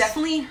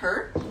definitely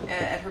her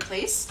at her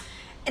place.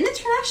 And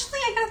internationally,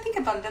 I gotta think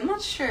about it. I'm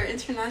not sure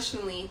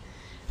internationally.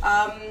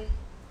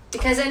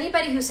 Because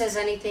anybody who says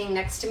anything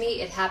next to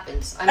me, it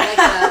happens.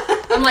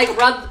 I'm like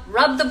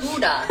rub the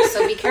Buddha.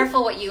 So be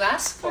careful what you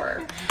ask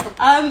for.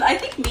 I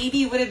think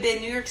maybe it would have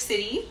been New York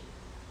City.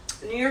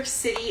 New York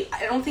City.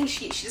 I don't think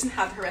she doesn't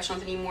have her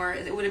restaurant anymore.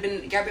 It would have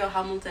been Gabrielle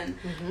Hamilton.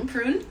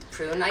 Prune.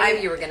 I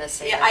knew you were gonna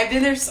say that. I've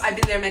been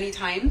there many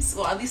times.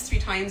 Well, at least 3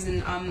 times,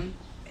 and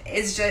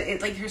it's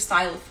just like her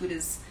style of food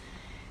is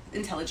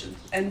intelligent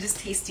and just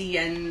tasty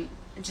and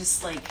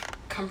just like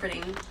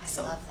comforting.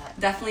 I love that.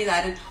 Definitely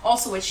that, and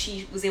also what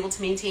she was able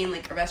to maintain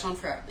like a restaurant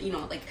for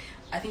like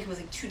I think it was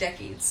like 2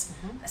 decades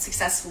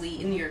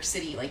successfully in New York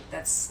City. Like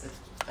that's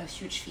a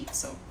huge feat.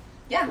 So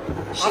yeah,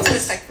 lots of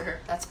respect for her.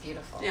 That's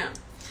beautiful. Yeah.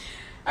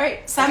 All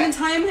right, salmon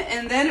time,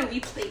 and then we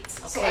plate.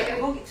 Okay. So I'm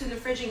gonna go to the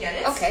fridge and get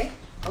it. Okay.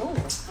 Oh.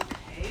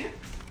 Okay.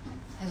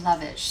 I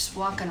love it. She's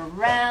walking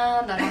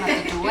around. I don't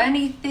have to do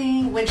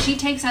anything. When she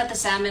takes out the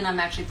salmon, I'm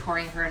actually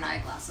pouring her and I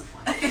a glass of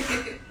wine.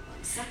 1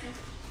 second.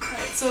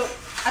 Alright, so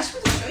I just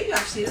want to show you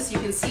actually this. You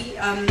can see,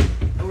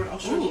 I'll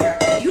show you here.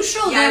 You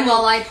show them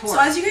while I pour. So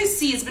as you guys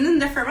see, it's been in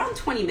there for around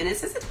 20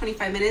 minutes. I said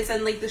 25 minutes,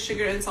 and like the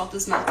sugar and salt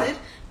is melted,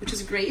 which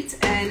is great,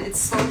 and it's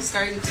slowly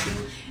starting to.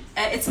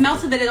 It's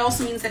melted, but it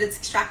also means that it's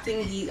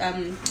extracting the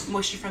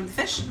moisture from the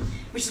fish,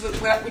 which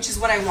is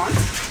what I want.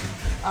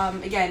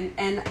 Again,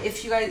 and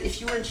if you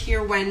weren't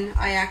here when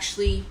I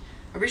actually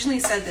originally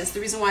said this, the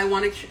reason why I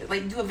want to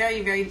like do a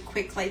very, very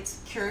quick light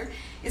cure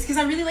is because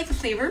I really like the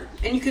flavor,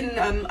 and you can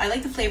I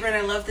like the flavor, and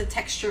I love the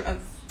texture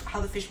of how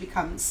the fish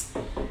becomes.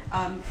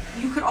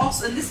 You could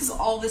also, and this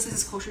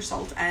is kosher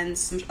salt and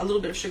a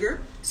little bit of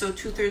sugar, so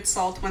 2/3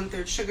 salt,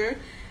 1/3 sugar,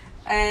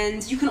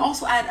 and you can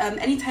also add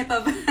any type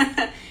of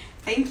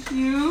thank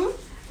you.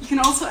 You can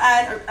also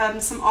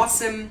add some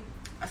awesome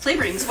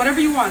flavorings, whatever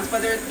you want,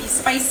 whether it be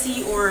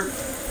spicy or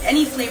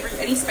any flavor,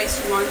 any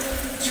spice you want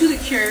to the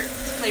cure to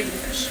flavor the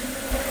fish.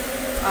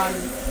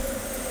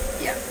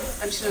 Yeah,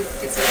 I'm just gonna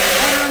get some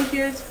water on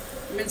here,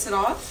 rinse it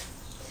off.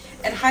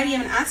 And Heidi,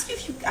 I'm gonna ask you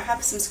if I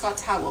have some Scott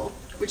towel,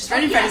 which is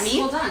right in front of me.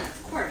 Well done,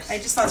 of course. I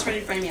just saw it's right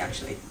in front of me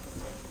actually.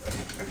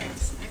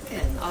 Perfect.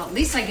 Oh, at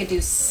least I could do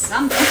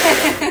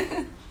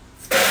something.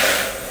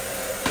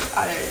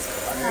 Oh, there it is.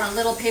 A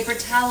little paper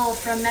towel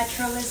from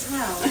Metro as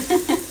well.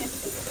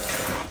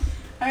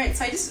 All right,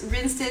 so I just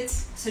rinsed it.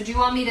 So do you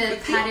want me to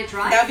pat it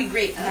dry? That would be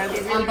great. That would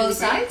be really, on both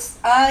sides?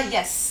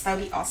 Yes, that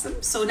would be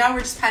awesome. So now we're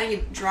just patting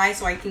it dry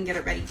so I can get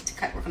it ready to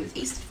cut. We're going to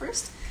taste it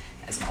first.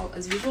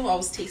 As usual,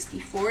 always taste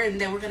before,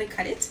 and then we're going to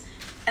cut it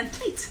and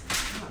plate.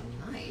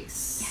 Oh,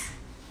 nice.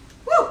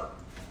 Yeah. Woo!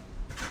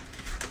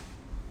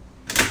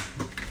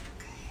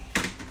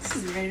 Okay. This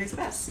is very nice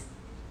mess.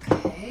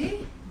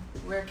 Okay.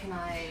 Where can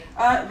I?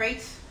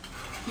 Right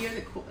here.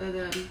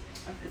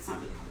 It's not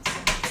really cold, so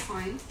it's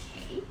fine.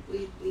 Okay. We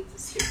leave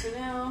this here for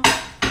now.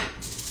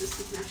 This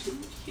we can actually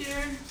move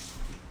here.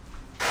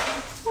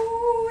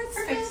 Oh, it's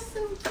perfect.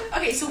 So good.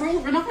 Okay, so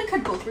we're not going to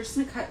cut both. We're just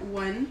going to cut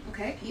one.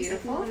 Okay, piece.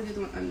 beautiful. I'm going to do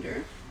the one under.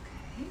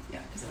 Okay.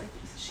 Yeah, because I like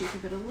the shape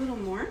of it a little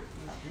more.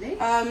 Lovely.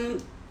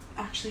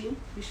 Actually,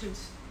 we should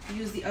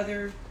use the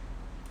other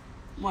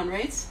one,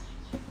 right?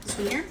 This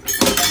one here.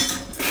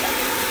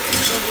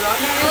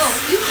 Oh,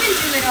 you can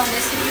do it on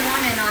this if you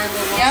want, and I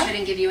will wash it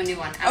and give you a new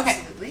one.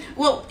 Absolutely. Okay.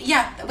 Well,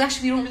 yeah.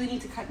 Actually, we don't really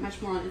need to cut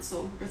much more on it,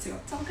 so it's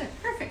all good.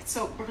 Perfect.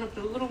 So we're gonna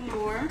put a little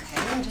more. Okay.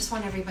 I just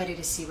want everybody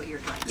to see what you're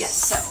doing. Yes.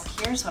 So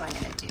here's what I'm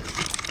gonna do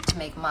to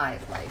make my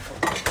life a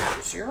little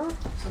easier.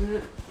 So I'm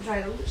gonna dry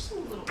it just a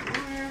little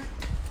more.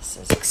 This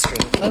is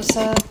extreme close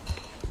up.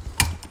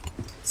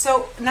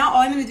 So now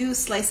all I'm gonna do is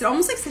slice it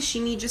almost like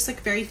sashimi, just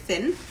like very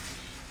thin.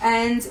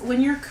 And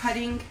when you're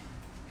cutting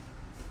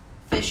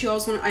fish, you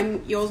always want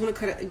to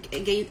cut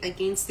it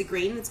against the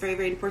grain. It's very,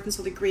 very important.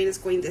 So the grain is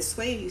going this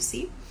way, you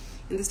see,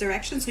 in this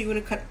direction. So you want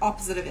to cut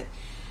opposite of it.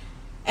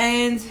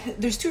 And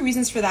there's two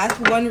reasons for that.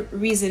 One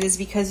reason is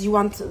because you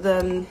want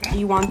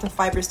the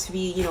fibers to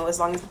be, as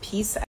long as the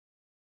piece.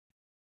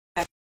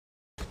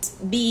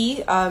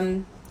 B,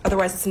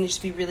 otherwise it's going to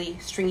just be really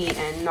stringy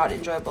and not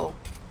enjoyable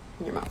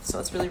in your mouth. So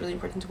it's really, really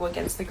important to go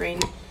against the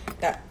grain.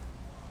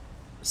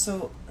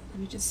 So let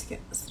me just get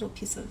this little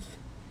piece of.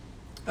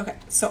 Okay,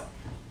 so.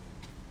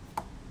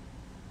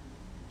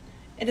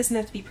 It doesn't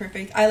have to be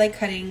perfect. I like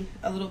cutting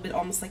a little bit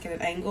almost like at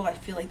an angle. I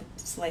feel like the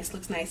slice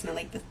looks nice and I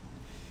like the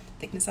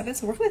thickness of it.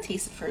 So we're going to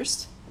taste it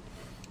first.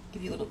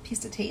 Give you a little piece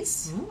to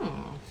taste.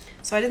 Mm.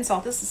 So I didn't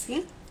salt this.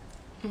 See?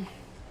 Mm.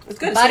 It's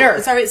good.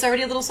 Butter. So it's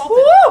already a little salty.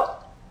 Woo!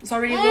 It's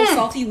already a little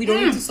salty. We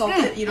don't need to salt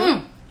it,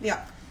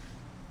 Yeah.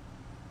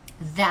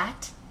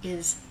 That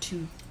is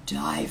to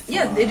die for.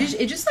 Yeah,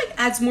 it just like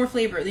adds more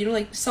flavor.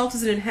 Like salt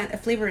is a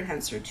flavor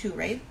enhancer too,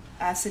 right?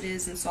 Acid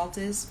is and salt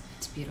is.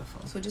 It's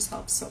beautiful. So it just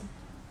helps. So.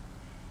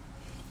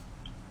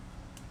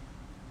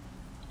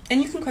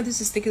 And you can cut this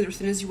as thick or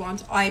thin as you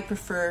want. I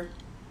prefer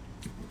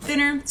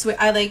thinner. So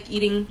I like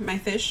eating my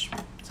fish.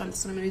 So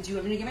that's what I'm going to do.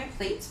 I'm going to get my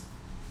plate.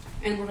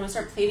 And we're going to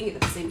start plating it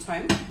at the same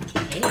time.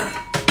 Okay.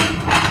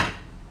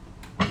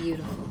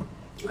 Beautiful.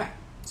 Okay.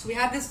 So we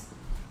have this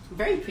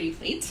very pretty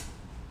plate.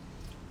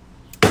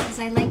 Because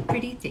I like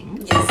pretty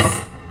things.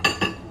 Yes.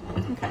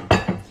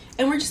 Okay.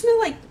 And we're just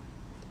going to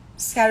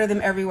scatter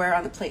them everywhere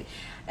on the plate.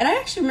 And I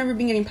actually remember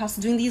getting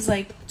pasta doing these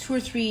 2 or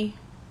 3,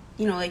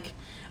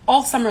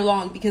 all summer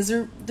long, because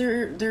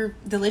they're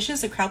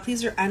delicious, a crowd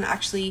pleaser, and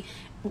actually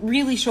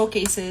really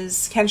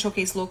can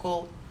showcase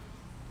local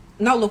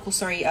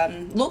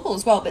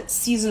as well, but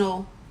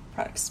seasonal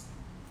products.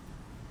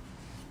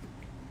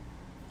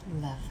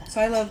 Love that. So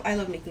I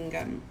love making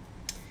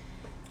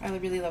I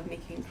really love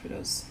making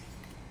crudos.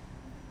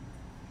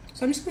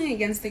 So I'm just going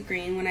against the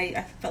grain when I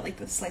felt like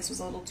the slice was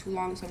a little too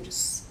long, so I'm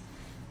just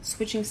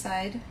switching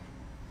side,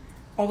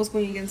 always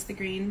going against the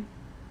grain.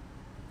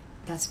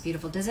 That's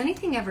beautiful. Does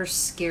anything ever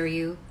scare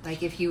you?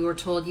 Like if you were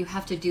told you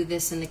have to do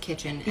this in the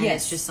kitchen and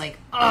Yes. it's just like,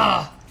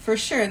 ugh. For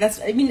sure. That's,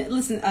 I mean,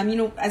 listen, you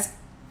know, as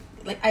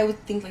like I would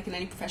think like in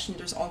any profession,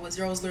 you're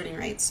always learning,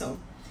 right? So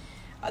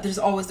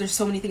there's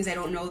so many things I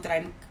don't know that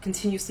I'm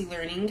continuously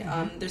learning.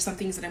 Mm-hmm. There's some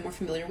things that I'm more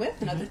familiar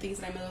with, and other things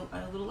that I'm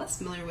a little less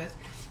familiar with.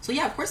 So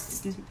yeah, of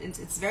course,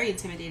 it's very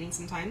intimidating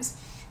sometimes,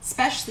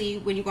 especially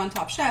when you go on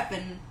Top Chef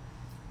and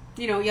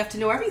you know you have to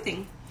know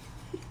everything.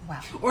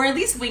 Wow. Or at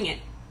least wing it.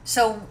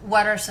 So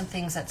what are some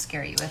things that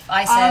scare you? If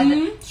I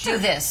said sure. do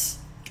this,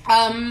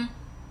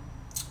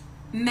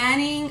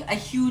 manning a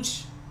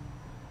huge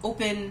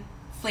open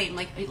flame,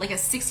 like a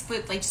 6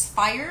 foot, like just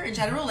fire in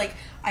general. Like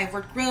I've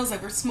worked grills,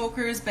 I've worked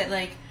smokers, but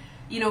like,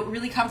 you know,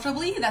 really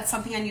comfortably, that's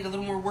something I need a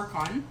little more work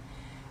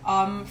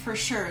on. For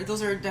sure.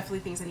 Those are definitely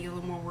things I need a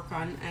little more work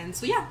on. And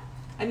so, yeah,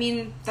 I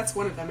mean, that's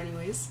one of them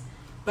anyways.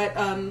 But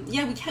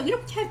yeah, we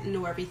can't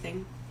know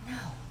everything. No.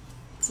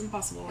 It's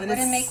impossible. It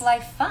wouldn't make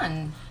life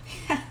fun.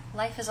 Yeah.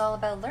 Life is all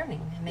about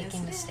learning and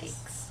making Yes,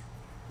 mistakes.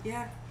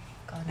 Yeah.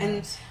 God And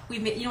knows. we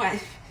make, you know what,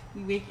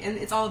 and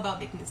it's all about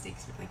making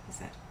mistakes, like we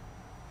said.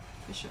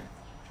 For sure.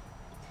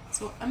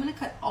 So I'm going to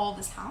cut all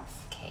this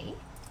half. Okay.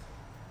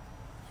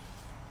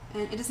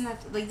 And it doesn't have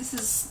to, like, this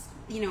is,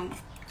 you know,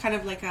 kind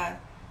of like a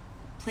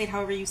plate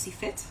however you see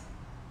fit.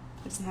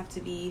 It doesn't have to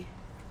be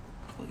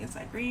go against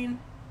that grain.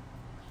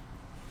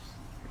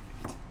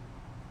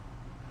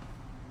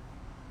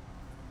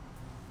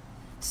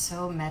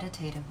 So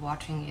meditative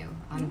watching you.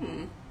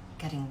 I'm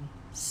getting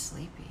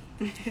sleepy.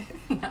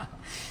 No.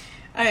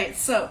 Alright,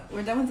 so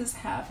we're done with this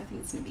half. I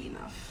think it's going to be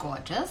enough.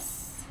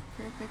 Gorgeous.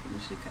 Perfect. I'm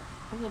just going to cut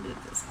a little bit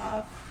of this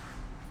off.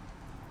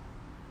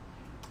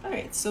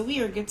 Alright, so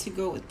we are good to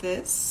go with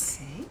this.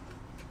 Okay.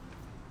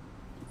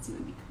 It's going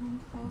to be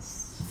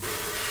compost.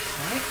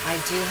 Okay.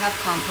 I do have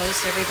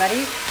compost,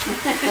 everybody.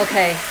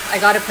 Okay, I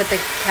got to put the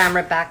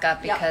camera back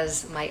up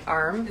because my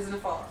arm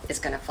is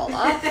going to fall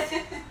off.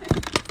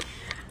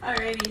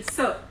 Alrighty,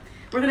 so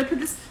we're going to put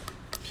this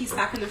piece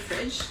back in the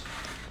fridge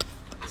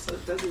so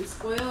it doesn't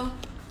spoil.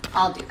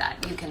 I'll do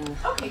that. You can.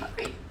 Okay,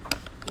 great.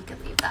 You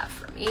can leave that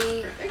for me.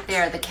 Perfect.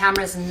 There, the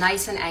camera's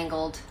nice and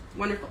angled.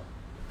 Wonderful.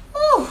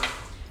 Woo!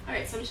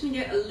 Alright, so I'm just going to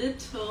get a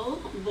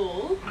little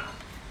bowl.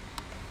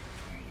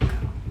 There you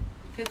go.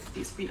 Put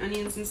these green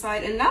onions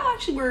inside. And now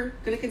actually we're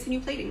going to continue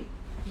plating.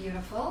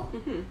 Beautiful.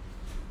 Mm-hmm.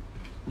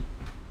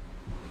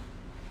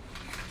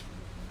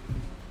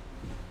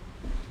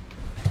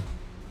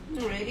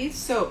 Alrighty,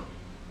 so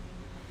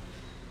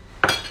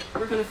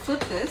we're going to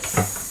flip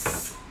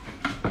this.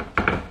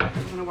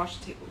 I'm going to wash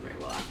the table very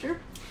well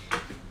after.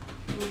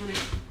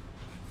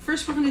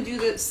 First we're going to do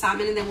the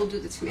salmon and then we'll do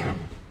the tomato.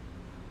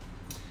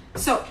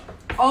 So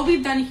all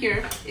we've done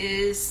here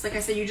is, like I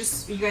said, you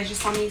guys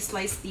just saw me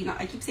slice the,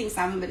 I keep saying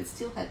salmon, but it's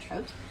steelhead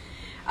trout.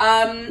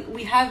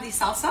 We have the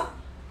salsa,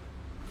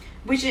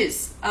 which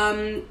is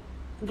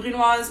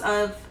brunoise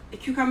of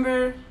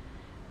cucumber,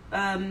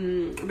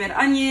 red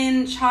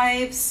onion,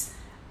 chives,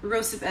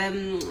 roasted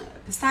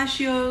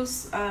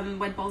pistachios,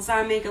 white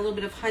balsamic, a little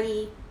bit of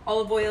honey,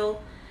 olive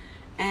oil,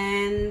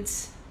 and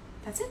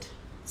that's it.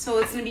 So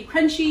it's gonna be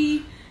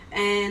crunchy,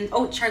 and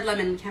charred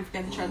lemon. We can't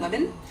forget the charred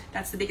lemon.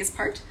 That's the biggest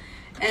part.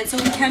 And so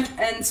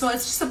so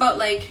it's just about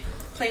like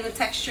playing with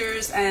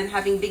textures and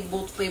having big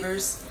bold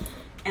flavors,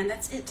 and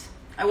that's it.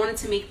 I wanted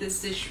to make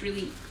this dish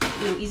really,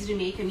 easy to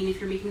make. I mean,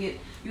 if you're making it,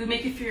 you would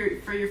make it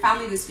for your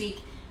family this week.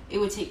 It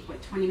would take,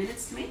 what, 20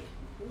 minutes to make?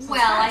 So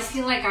well, I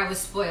feel like I was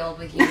spoiled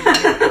with you.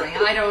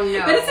 I don't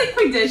know. But it's a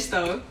quick dish,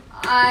 though.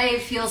 I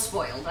feel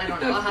spoiled. I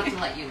don't know. I'll have to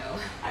let you know.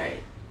 All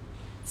right.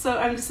 So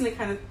I'm just going to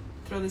kind of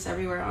throw this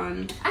everywhere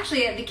on.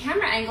 Actually, the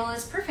camera angle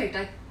is perfect.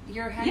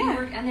 Your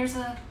handiwork, and there's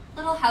a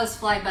little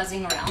housefly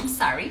buzzing around.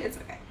 Sorry. It's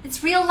okay.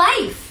 It's real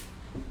life.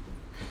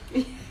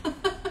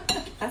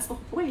 That's the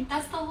whole point.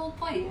 That's the whole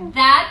point. Yeah.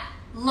 That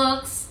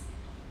looks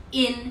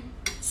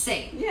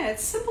insane. Yeah,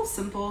 it's simple.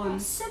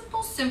 And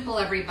simple,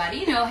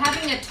 everybody.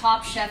 Having a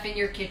Top Chef in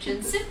your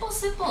kitchen. Simple.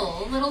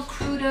 A little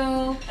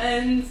crudo.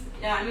 And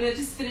yeah, I'm gonna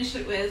just finish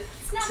it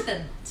with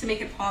nothing to make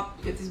it pop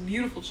with these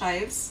beautiful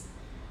chives.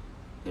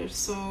 They're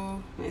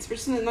so nice. We're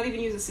just gonna not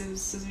even use a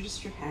scissors,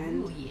 just your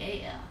hand. Oh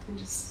yeah. And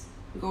just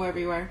go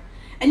everywhere.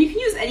 And you can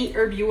use any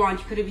herb you want.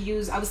 You could have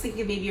used, I was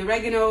thinking of maybe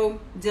oregano,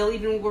 dill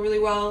even would go really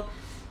well.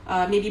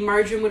 Maybe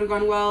marjoram would have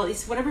gone well.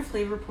 It's whatever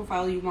flavor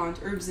profile you want.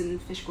 Herbs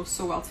and fish go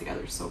so well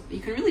together. So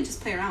you can really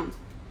just play around.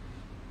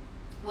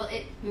 Well,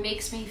 it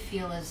makes me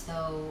feel as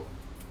though,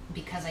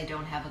 because I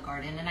don't have a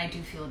garden, and I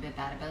do feel a bit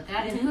bad about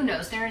that, and who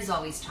knows, there is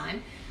always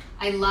time.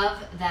 I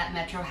love that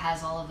Metro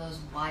has all of those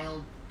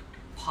wild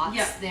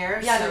pots there.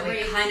 Yeah, so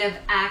it kind of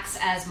acts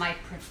as my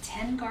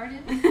pretend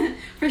garden.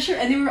 For sure.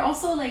 And they were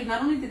also like,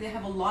 not only did they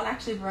have a lot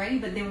actually variety,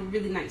 but they were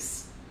really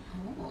nice.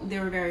 Oh, they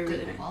were very,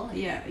 really good quality.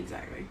 Nice. Yeah,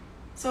 exactly.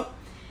 So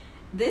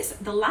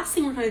the last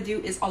thing we're going to do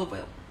is olive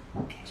oil.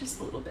 Okay. Just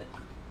a little bit.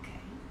 Okay.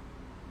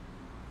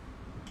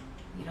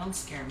 You don't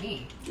scare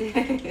me.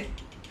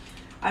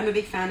 I'm a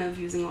big fan of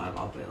using a lot of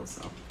olive oil,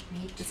 so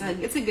me too.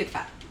 It's a good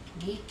fat.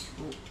 Me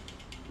too.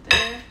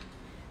 There.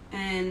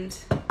 And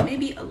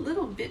maybe a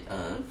little bit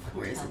of,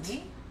 where is it?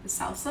 The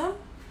salsa.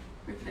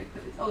 Where did I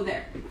put it? Oh,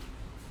 there.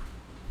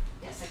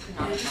 Yes, I could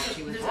not have helped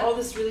you with There's that. all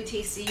this really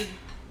tasty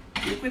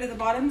liquid at the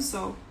bottom,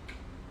 so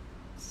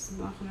this is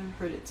not going to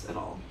hurt it at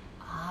all.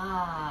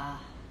 Ah.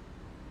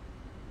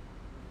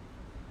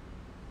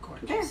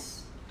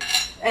 Gorgeous. There.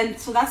 And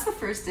so that's the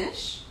first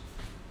dish.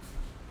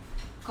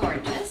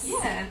 Gorgeous.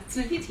 Yeah, it's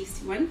going to be a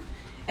tasty one.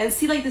 And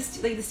see, like the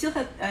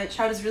steelhead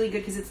trout is really good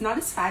because it's not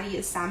as fatty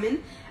as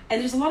salmon,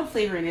 and there's a lot of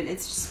flavor in it.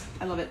 It's just,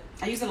 I love it.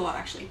 I use it a lot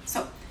actually.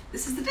 So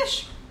this is the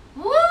dish.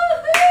 Woohoo!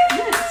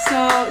 Yeah,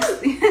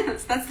 so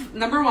that's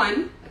number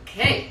one.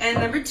 Okay. And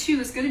number two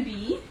is going to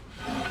be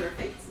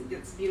perfect. So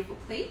it's a beautiful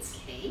plate.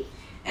 Okay.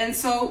 And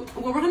so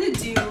what we're going to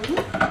do,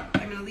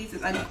 I'm going to leave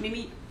this.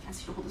 Maybe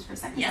ask you to hold this for a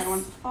second. Yes. I don't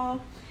want it to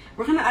fall.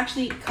 We're going to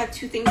actually cut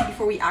two things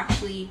before we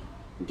actually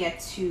get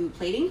to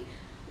plating.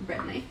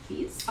 Bread knife,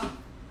 please. Oh.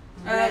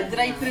 Did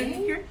I put it in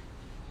here?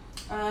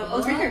 Oh,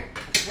 it's right here.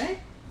 Okay.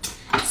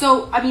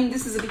 So, I mean,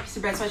 this is a big piece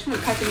of bread, so I just want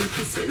to cut them in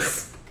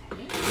pieces.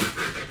 Okay.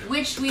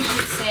 Which we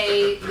should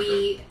say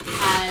we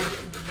had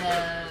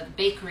the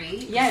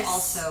bakery Yes.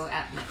 also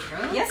at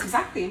Metro. Yes,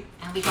 exactly.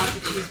 And we got to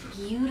choose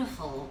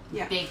beautiful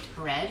Yeah. baked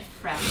bread,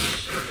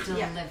 fresh,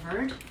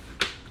 delivered.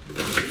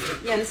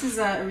 Yeah, this is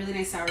a really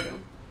nice sourdough.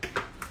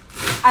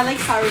 I like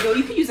sourdough.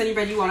 You can use any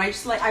bread you want.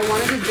 I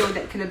wanted a dough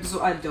that can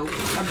absorb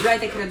a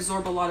bread that can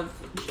absorb a lot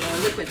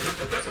of liquid.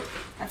 So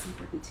that's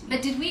important to me.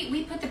 But did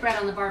we put the bread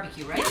on the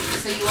barbecue, right?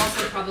 So you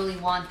also probably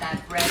want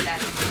that bread that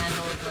can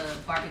handle the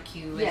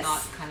barbecue and Yes.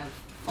 not kind of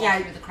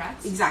fall through the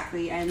cracks.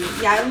 Exactly, and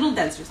yeah, a little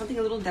denser, something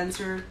a little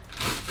denser,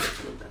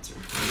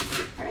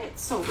 All right,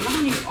 so we're not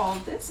gonna use all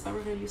of this, but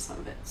we're gonna use some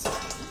of it. So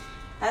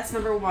that's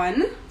number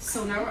one.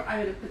 So now I'm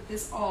gonna put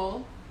this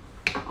all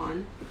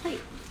on the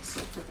plate.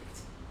 So perfect.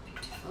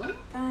 Beautiful.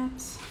 That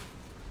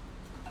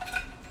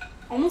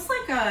almost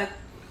like a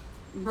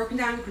broken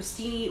down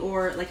crostini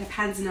or like a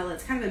panzanella.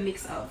 It's kind of a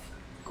mix of.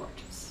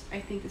 Gorgeous. I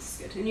think this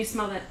is good, and you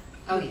smell that.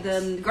 Oh,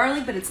 the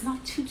garlic, but it's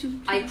not too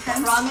I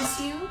intense. promise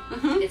you,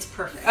 it's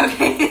perfect.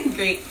 Okay,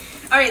 great.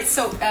 All right,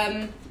 so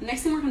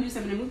next thing we're gonna do is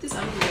I'm gonna move this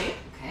out of the way.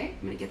 Okay.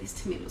 I'm gonna get these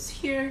tomatoes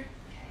here.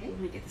 Okay. I'm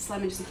gonna get this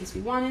lemon just in case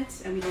we want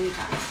it, and we don't need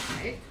that.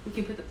 Right. We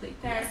can put the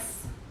plate there.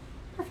 Yes.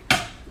 Perfect.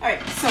 All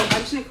right, so I'm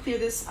just gonna clear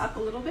this up a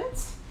little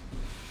bit.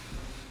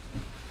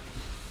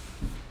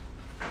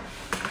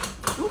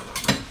 Ooh.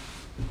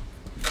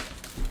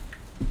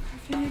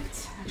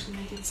 Perfect. Actually, I'm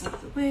gonna get this out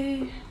of the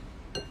way.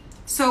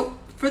 So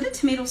for the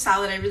tomato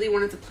salad, I really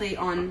wanted to play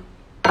on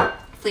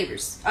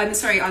flavors. I'm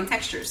sorry, on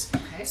textures.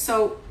 Okay.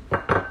 So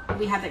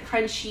we have that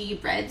crunchy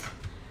bread.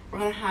 We're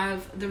gonna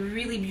have the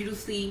really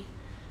beautifully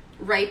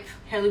ripe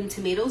heirloom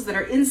tomatoes that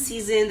are in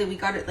season that we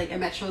got at like at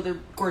Metro. They're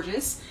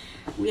gorgeous.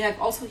 We have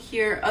also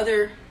here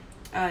other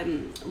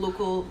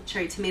local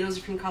cherry tomatoes,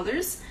 different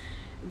colors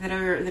that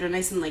are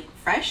nice and like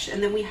fresh.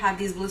 And then we have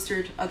these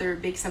blistered other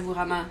big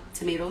Savourama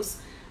tomatoes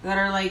that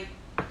are like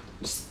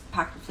just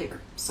packed with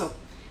flavor. So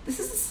this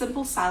is a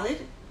simple salad,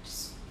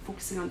 just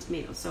focusing on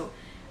tomatoes. So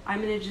I'm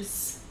gonna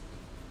just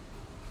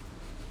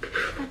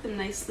cut them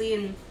nicely,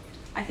 and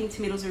I think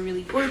tomatoes are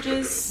really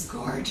gorgeous.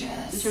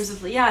 Gorgeous. In terms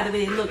of, yeah, the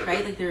way they look,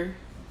 right? Like their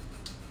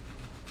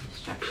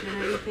structure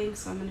and everything.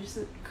 So I'm gonna just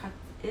cut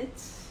it.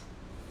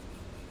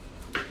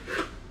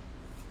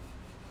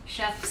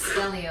 Chef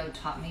Stelio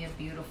taught me a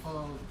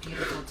beautiful,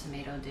 beautiful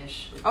tomato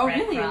dish with Oh,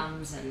 really?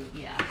 breadcrumbs and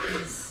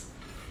he's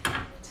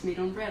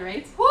Tomato and bread,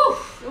 right? woo!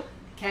 Yep.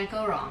 Can't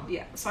go wrong.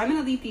 Yeah. So I'm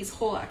gonna leave these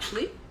whole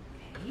actually,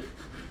 Okay.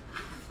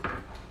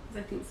 because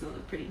I think it's gonna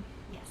look pretty.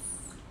 Yes.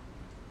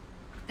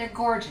 They're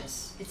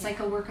gorgeous. It's like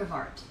a work of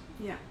art.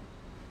 Yeah.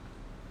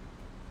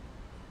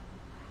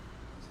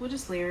 So we'll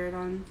just layer it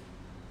on.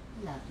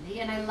 Lovely.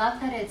 And I love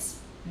that it's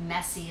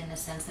messy in the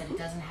sense that it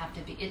doesn't have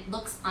to be, it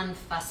looks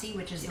unfussy,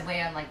 which is the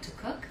way I like to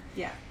cook.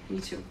 Yeah, me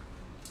too.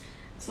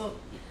 So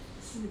yeah,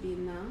 this is gonna be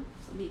enough.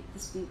 So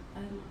this one,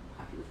 I'm not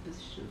happy with the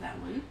position of that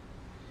one.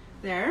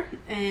 There,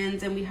 and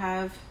then we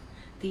have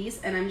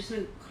these, and I'm just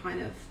gonna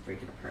kind of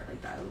break it apart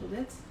like that a little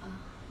bit.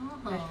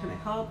 That kind of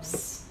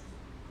helps.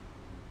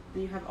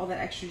 And you have all that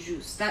extra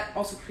juice. That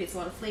also creates a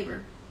lot of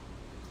flavor.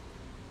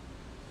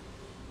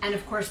 And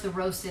of course, the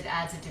roasted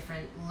adds a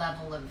different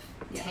level of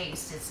Yeah.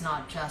 taste. It's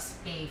not just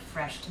a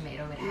fresh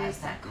tomato. It has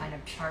that Exactly. kind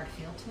of charred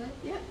feel to it.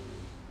 Yeah.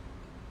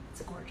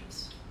 It's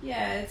gorgeous.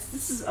 Yeah,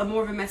 this is a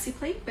more of a messy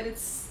plate, but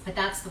it's, But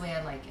that's the way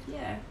I like it.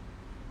 yeah.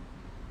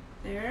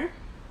 There.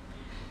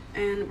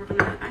 And we're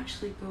gonna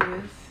actually go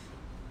with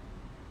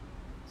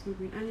some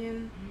green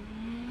onion.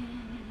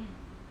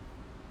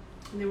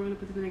 And then we're gonna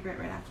put the vinaigrette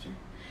right after.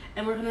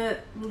 And we're gonna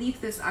leave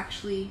this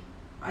actually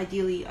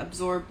ideally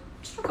absorb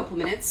just for a couple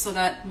minutes so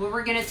that, Well,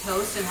 we're gonna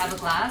toast and have a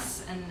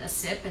glass and a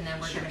sip, and then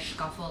we're Sure. gonna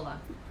scuffle.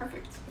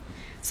 perfect.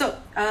 So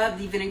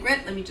the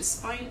vinaigrette, let me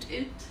just find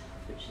it,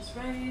 which is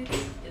right in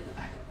the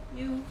back of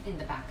you. In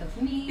the back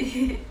of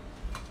me.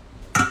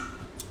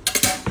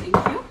 Thank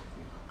you.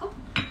 Oh,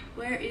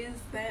 where is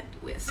that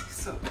whisk?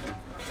 So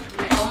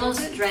I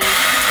almost drank.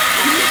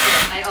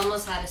 I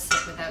almost had a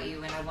sip without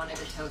you, and I wanted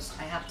a toast.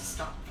 I have to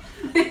stop.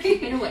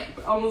 Keep it away.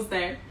 we're almost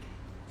there.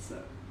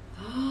 So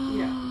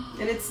yeah,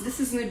 and this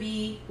is gonna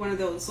be one of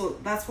those. So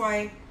that's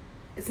why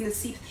it's gonna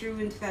seep through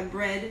into that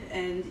bread,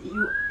 and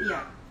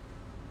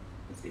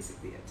that's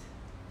basically it.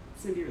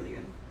 It's gonna be really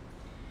good.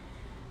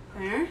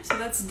 There, so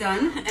that's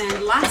done.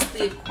 And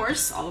lastly, of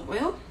course, olive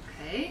oil.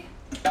 Okay.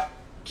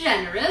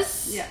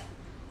 Generous. Yeah.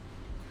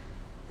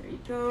 There you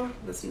go.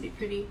 That's gonna be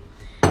pretty.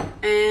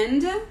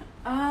 And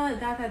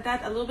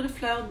a little bit of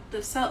fleur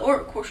de sel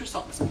or kosher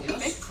salt.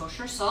 Okay.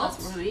 Kosher salt.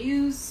 That's what we're gonna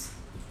use.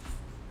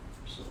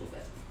 Just a little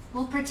bit.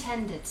 We'll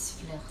pretend it's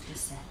fleur de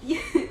sel. Yeah.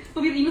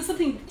 Well, you know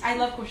something? I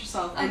love kosher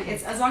salt, and Okay.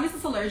 it's as long as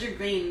it's a larger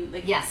grain.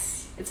 Like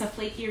Yes. it's a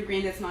flakier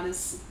grain that's not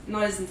as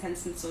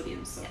intense in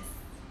sodium. So Yes.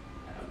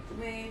 out of the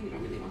way. We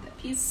don't really want that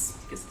piece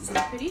because it's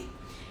not pretty.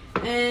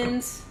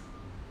 And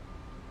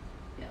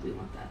yeah, we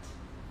want that.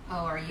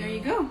 Oh, are you? There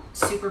you go.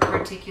 Super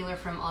particular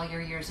from all your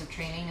years of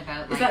training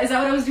about like. Is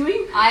that what I was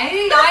doing? I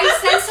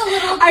sense a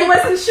little. I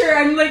wasn't sure.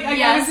 I'm like I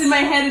Yes. was in my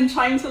head and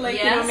trying to like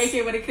Yes. make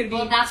it what it could be.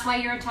 Well, that's why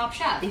you're a top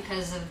chef,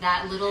 because of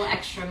that little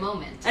extra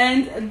moment.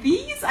 And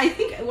these, I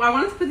think, I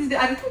wanted to put these.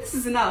 I don't think this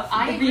is enough.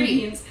 I the green agree.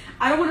 beans.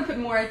 I don't want to put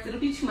more. It'll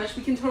be too much.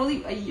 We can totally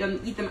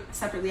eat them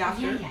separately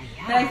after. Yeah.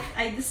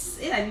 But this is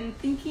it. I'm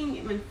thinking.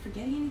 Am I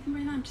forgetting anything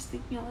right now? I'm just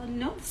thinking.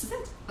 No, this is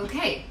it.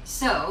 Okay,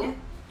 so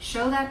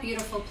show that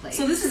beautiful plate.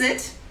 So this is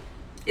it.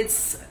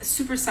 It's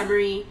super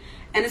summery,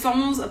 and it's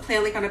almost a play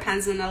like on a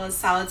panzanella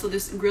salad. So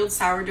there's grilled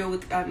sourdough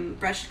with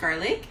brushed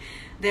garlic.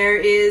 There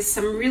is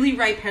some really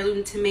ripe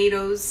heirloom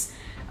tomatoes,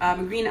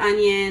 green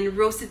onion,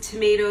 roasted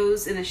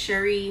tomatoes, and a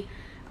sherry,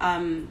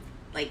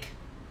 like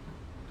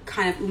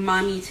kind of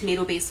umami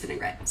tomato-based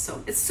vinaigrette.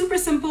 So it's super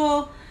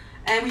simple,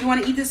 and we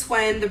want to eat this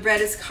when the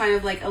bread is kind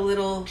of like a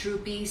little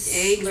droopy,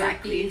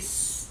 Exactly.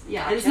 slurpy.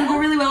 Yeah, and it's gonna go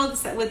really well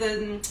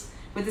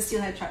with the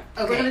steelhead truck.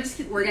 Okay,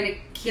 we're gonna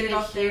keep it it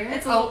off here. there.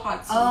 It's a little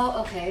hot. So.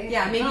 Oh, okay.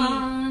 Yeah,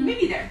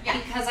 maybe there. Yeah.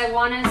 Because I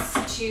want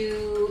us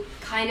to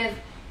kind of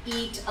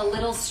eat a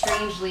little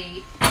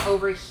strangely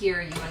over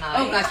here, you and I.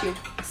 Oh, got you.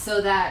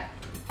 So that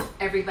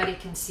everybody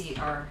can see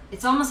our.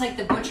 It's almost like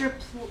the butcher.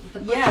 The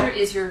butcher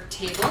is your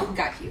table.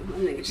 Got you.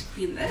 I'm gonna just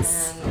clean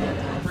this.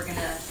 And we're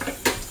gonna.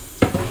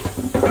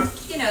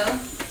 You know,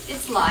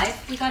 it's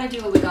live. We gotta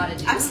do what we gotta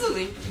do.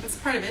 Absolutely, that's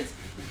part of it.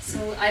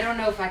 So I don't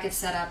know if I could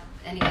set up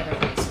any other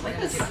way. So we're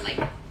gonna do it like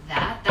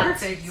that.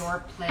 That's Perfect.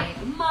 your plate,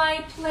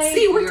 my plate.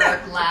 See, we're your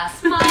done.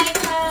 glass, my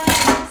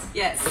glass.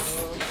 Yes.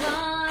 Well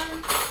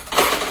done.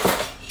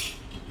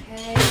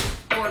 Okay.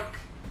 Fork.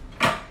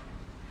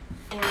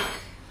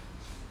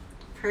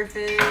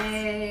 Perfect.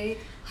 Okay.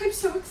 I'm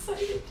so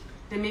excited.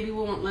 And maybe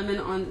we'll want lemon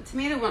on the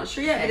tomato. We're not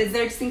sure yet, but it's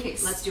there just in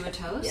case. Let's do a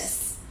toast.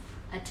 Yes.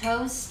 A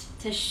toast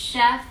to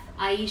Chef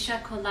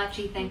Aicia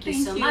Colacci. Thank you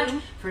so much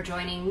for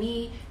joining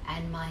me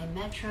and my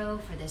Metro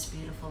for this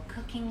beautiful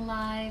cooking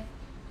live.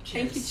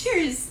 Cheers. Thank you.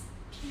 Cheers.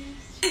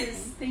 Cheers.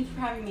 Thank you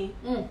for having me.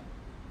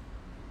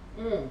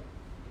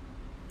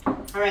 All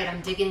right,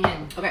 I'm digging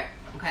in. Okay.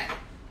 Okay.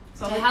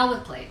 So To hell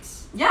with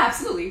plates. Yeah,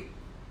 absolutely.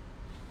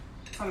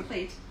 It's on a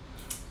plate.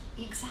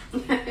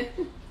 Exactly.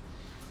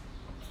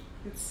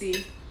 Let's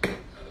see.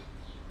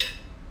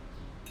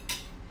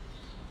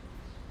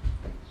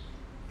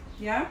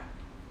 Yeah?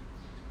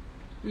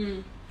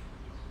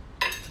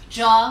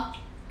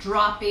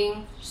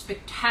 Jaw-dropping,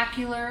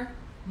 spectacular.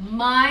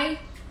 My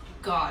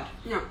God.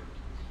 No,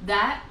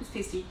 That. it's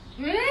tasty.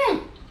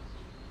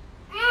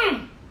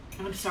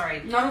 I'm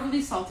sorry. Not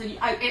overly salted.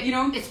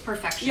 It's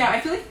perfection. Yeah, I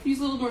feel like you use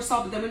a little more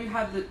salt, but then when you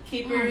have the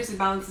capers, it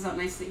balances out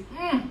nicely.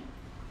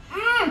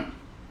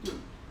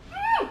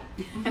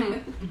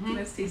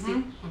 That's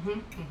tasty.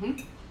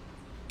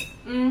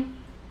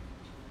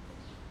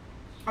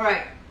 All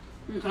right.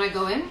 Can I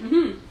go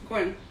in? Go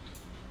on.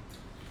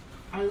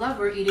 I love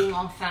we're eating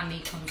en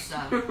famille comme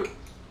ça.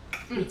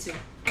 Me too.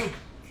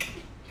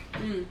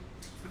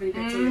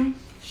 Vinegar too.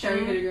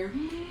 Sherry vinegar.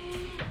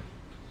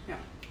 Yeah.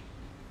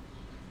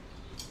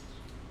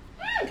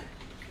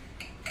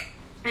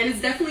 And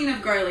it's definitely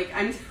enough garlic.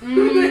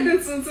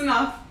 It's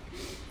enough.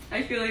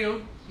 I feel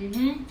you.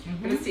 And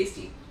it's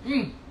tasty.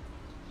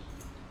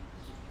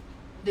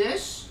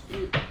 This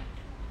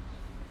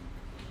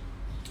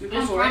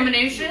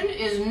combination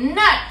is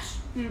nuts.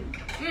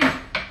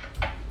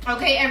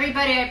 Okay,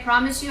 everybody, I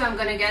promise you I'm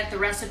going to get the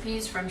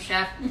recipes from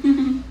Chef.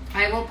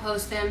 I will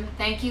post them.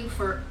 Thank you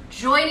for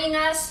joining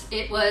us.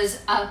 It was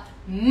a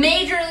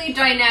majorly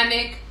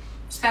dynamic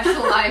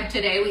special live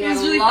today. We had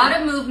a lot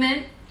of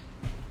movement.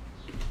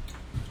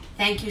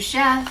 Thank you,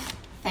 Chef.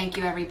 Thank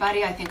you,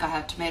 everybody. I think I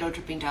have tomato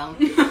dripping down.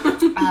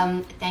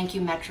 Thank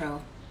you,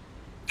 Metro.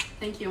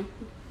 Thank you.